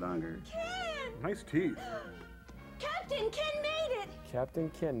 Last longer. Ken! Nice teeth. Captain, Ken made it! Captain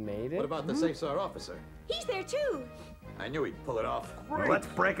Ken made it? What about the SAFSAR officer? He's there too. I knew he'd pull it off. Let's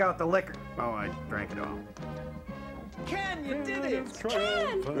break out the liquor. Oh, I drank it all. Ken, you did it!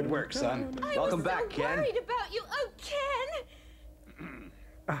 Ken! Good work, son. I Welcome was back, so Ken. worried about you. Oh, Ken!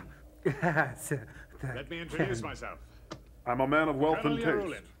 Let me introduce myself. I'm a man of wealth and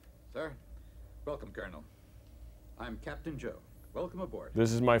Colonel taste. Sir, welcome, Colonel. I'm Captain Joe. Welcome aboard.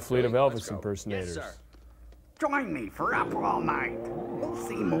 This is my fleet of Let's Elvis go. impersonators. Yes, sir. Join me for up all night. We'll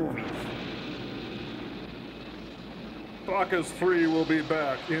see movies. Bacchus 3 will be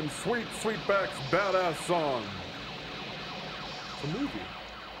back in Sweet Sweetback's badass song. It's a movie.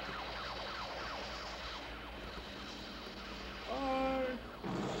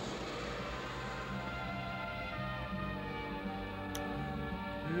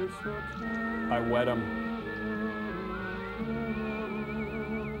 I wet him.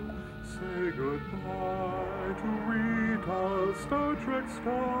 Say goodbye to Rita's Star Trek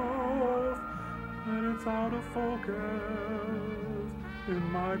stuff, and it's out of focus.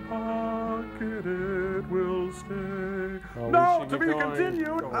 In my pocket it will stay. Oh, No, to be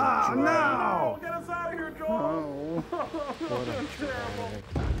continued. Oh, no! Get us out of here, Joel. What a Terrible.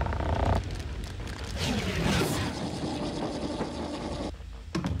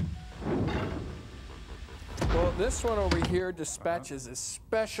 Well, this one over here dispatches a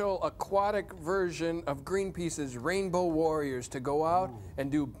special aquatic version of Greenpeace's Rainbow Warriors to go out and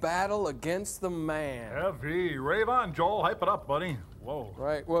do battle against the man. Heavy. Rave on, Joel. Hype it up, buddy. Whoa.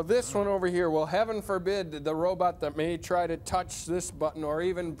 Right. Well, this one over here, well, heaven forbid the robot that may try to touch this button or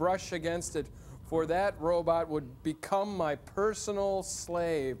even brush against it, for that robot would become my personal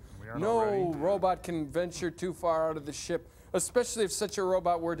slave. No robot can venture too far out of the ship, especially if such a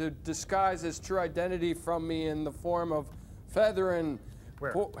robot were to disguise his true identity from me in the form of feather and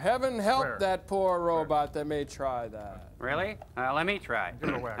Heaven help Where? that poor robot that may try that. Really? Let me try.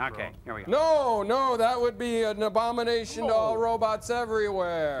 Okay, here we go. No, no, that would be an abomination to all robots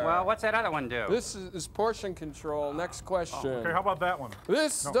everywhere. Well, what's that other one do? This is portion control. Next question. Okay, how about that one?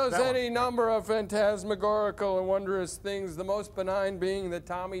 This No, does that one. any number of phantasmagorical and wondrous things, the most benign being that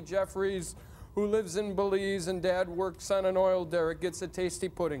Tommy Jeffries, who lives in Belize and Dad works on an oil derrick, gets a tasty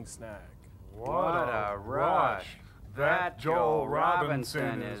pudding snack. What a rush. That Joel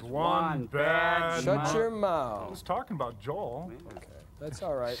Robinson is one bad Shut your mouth. I was talking about Joel. Okay, that's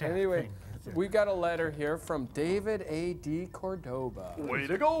all right. Shit. Anyway, we got a letter here from David A.D. Cordoba. Way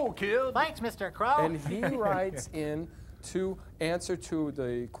to go, kid. Thanks, Mr. Crow. And he writes in to answer to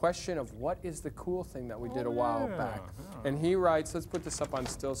the question of what is the cool thing that we did a while back. And he writes, let's put this up on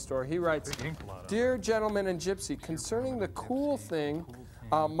Still Store. He writes, Dear Gentleman and Gypsy, concerning the cool thing,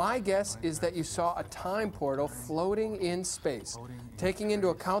 my guess is that you saw a time portal floating in space, taking into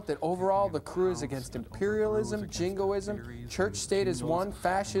account that overall the crew is against imperialism, jingoism, church state is one,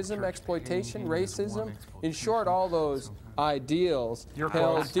 fascism, exploitation, racism, in short, all those ideals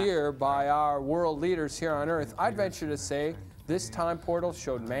held dear by our world leaders here on Earth. I'd venture to say this time portal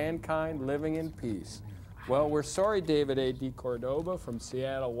showed mankind living in peace. Well, we're sorry, David A.D. Cordoba from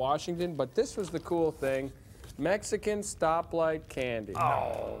Seattle, Washington, but this was the cool thing. Mexican stoplight candy.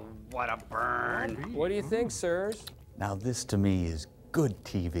 Oh, what a burn. What do you think, sirs? Now this to me is good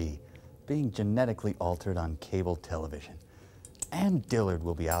TV, being genetically altered on cable television. Ann Dillard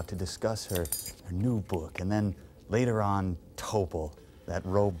will be out to discuss her new book, and then later on, Topol, that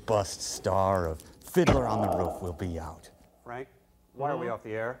robust star of Fiddler on the Roof, will be out. Frank, why are we off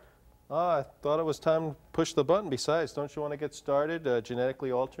the air? I thought it was time to push the button. Besides, don't you want to get started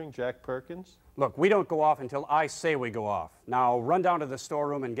genetically altering Jack Perkins? Look, we don't go off until I say we go off. Now, run down to the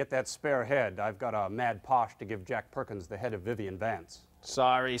storeroom and get that spare head. I've got a mad posh to give Jack Perkins, the head of Vivian Vance.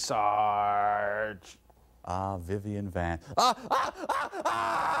 Sorry, Sarge. Ah, Vivian Vance.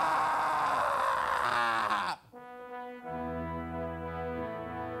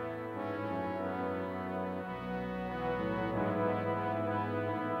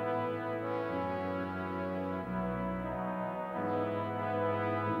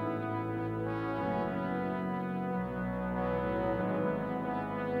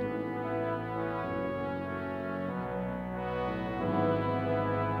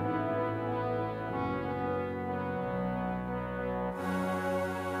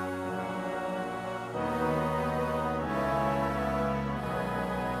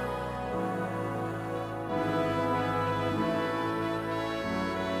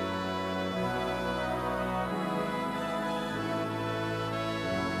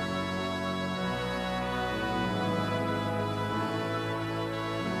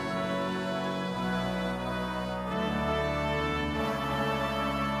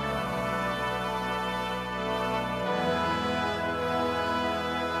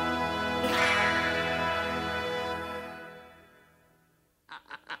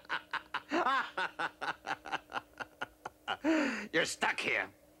 You're stuck here.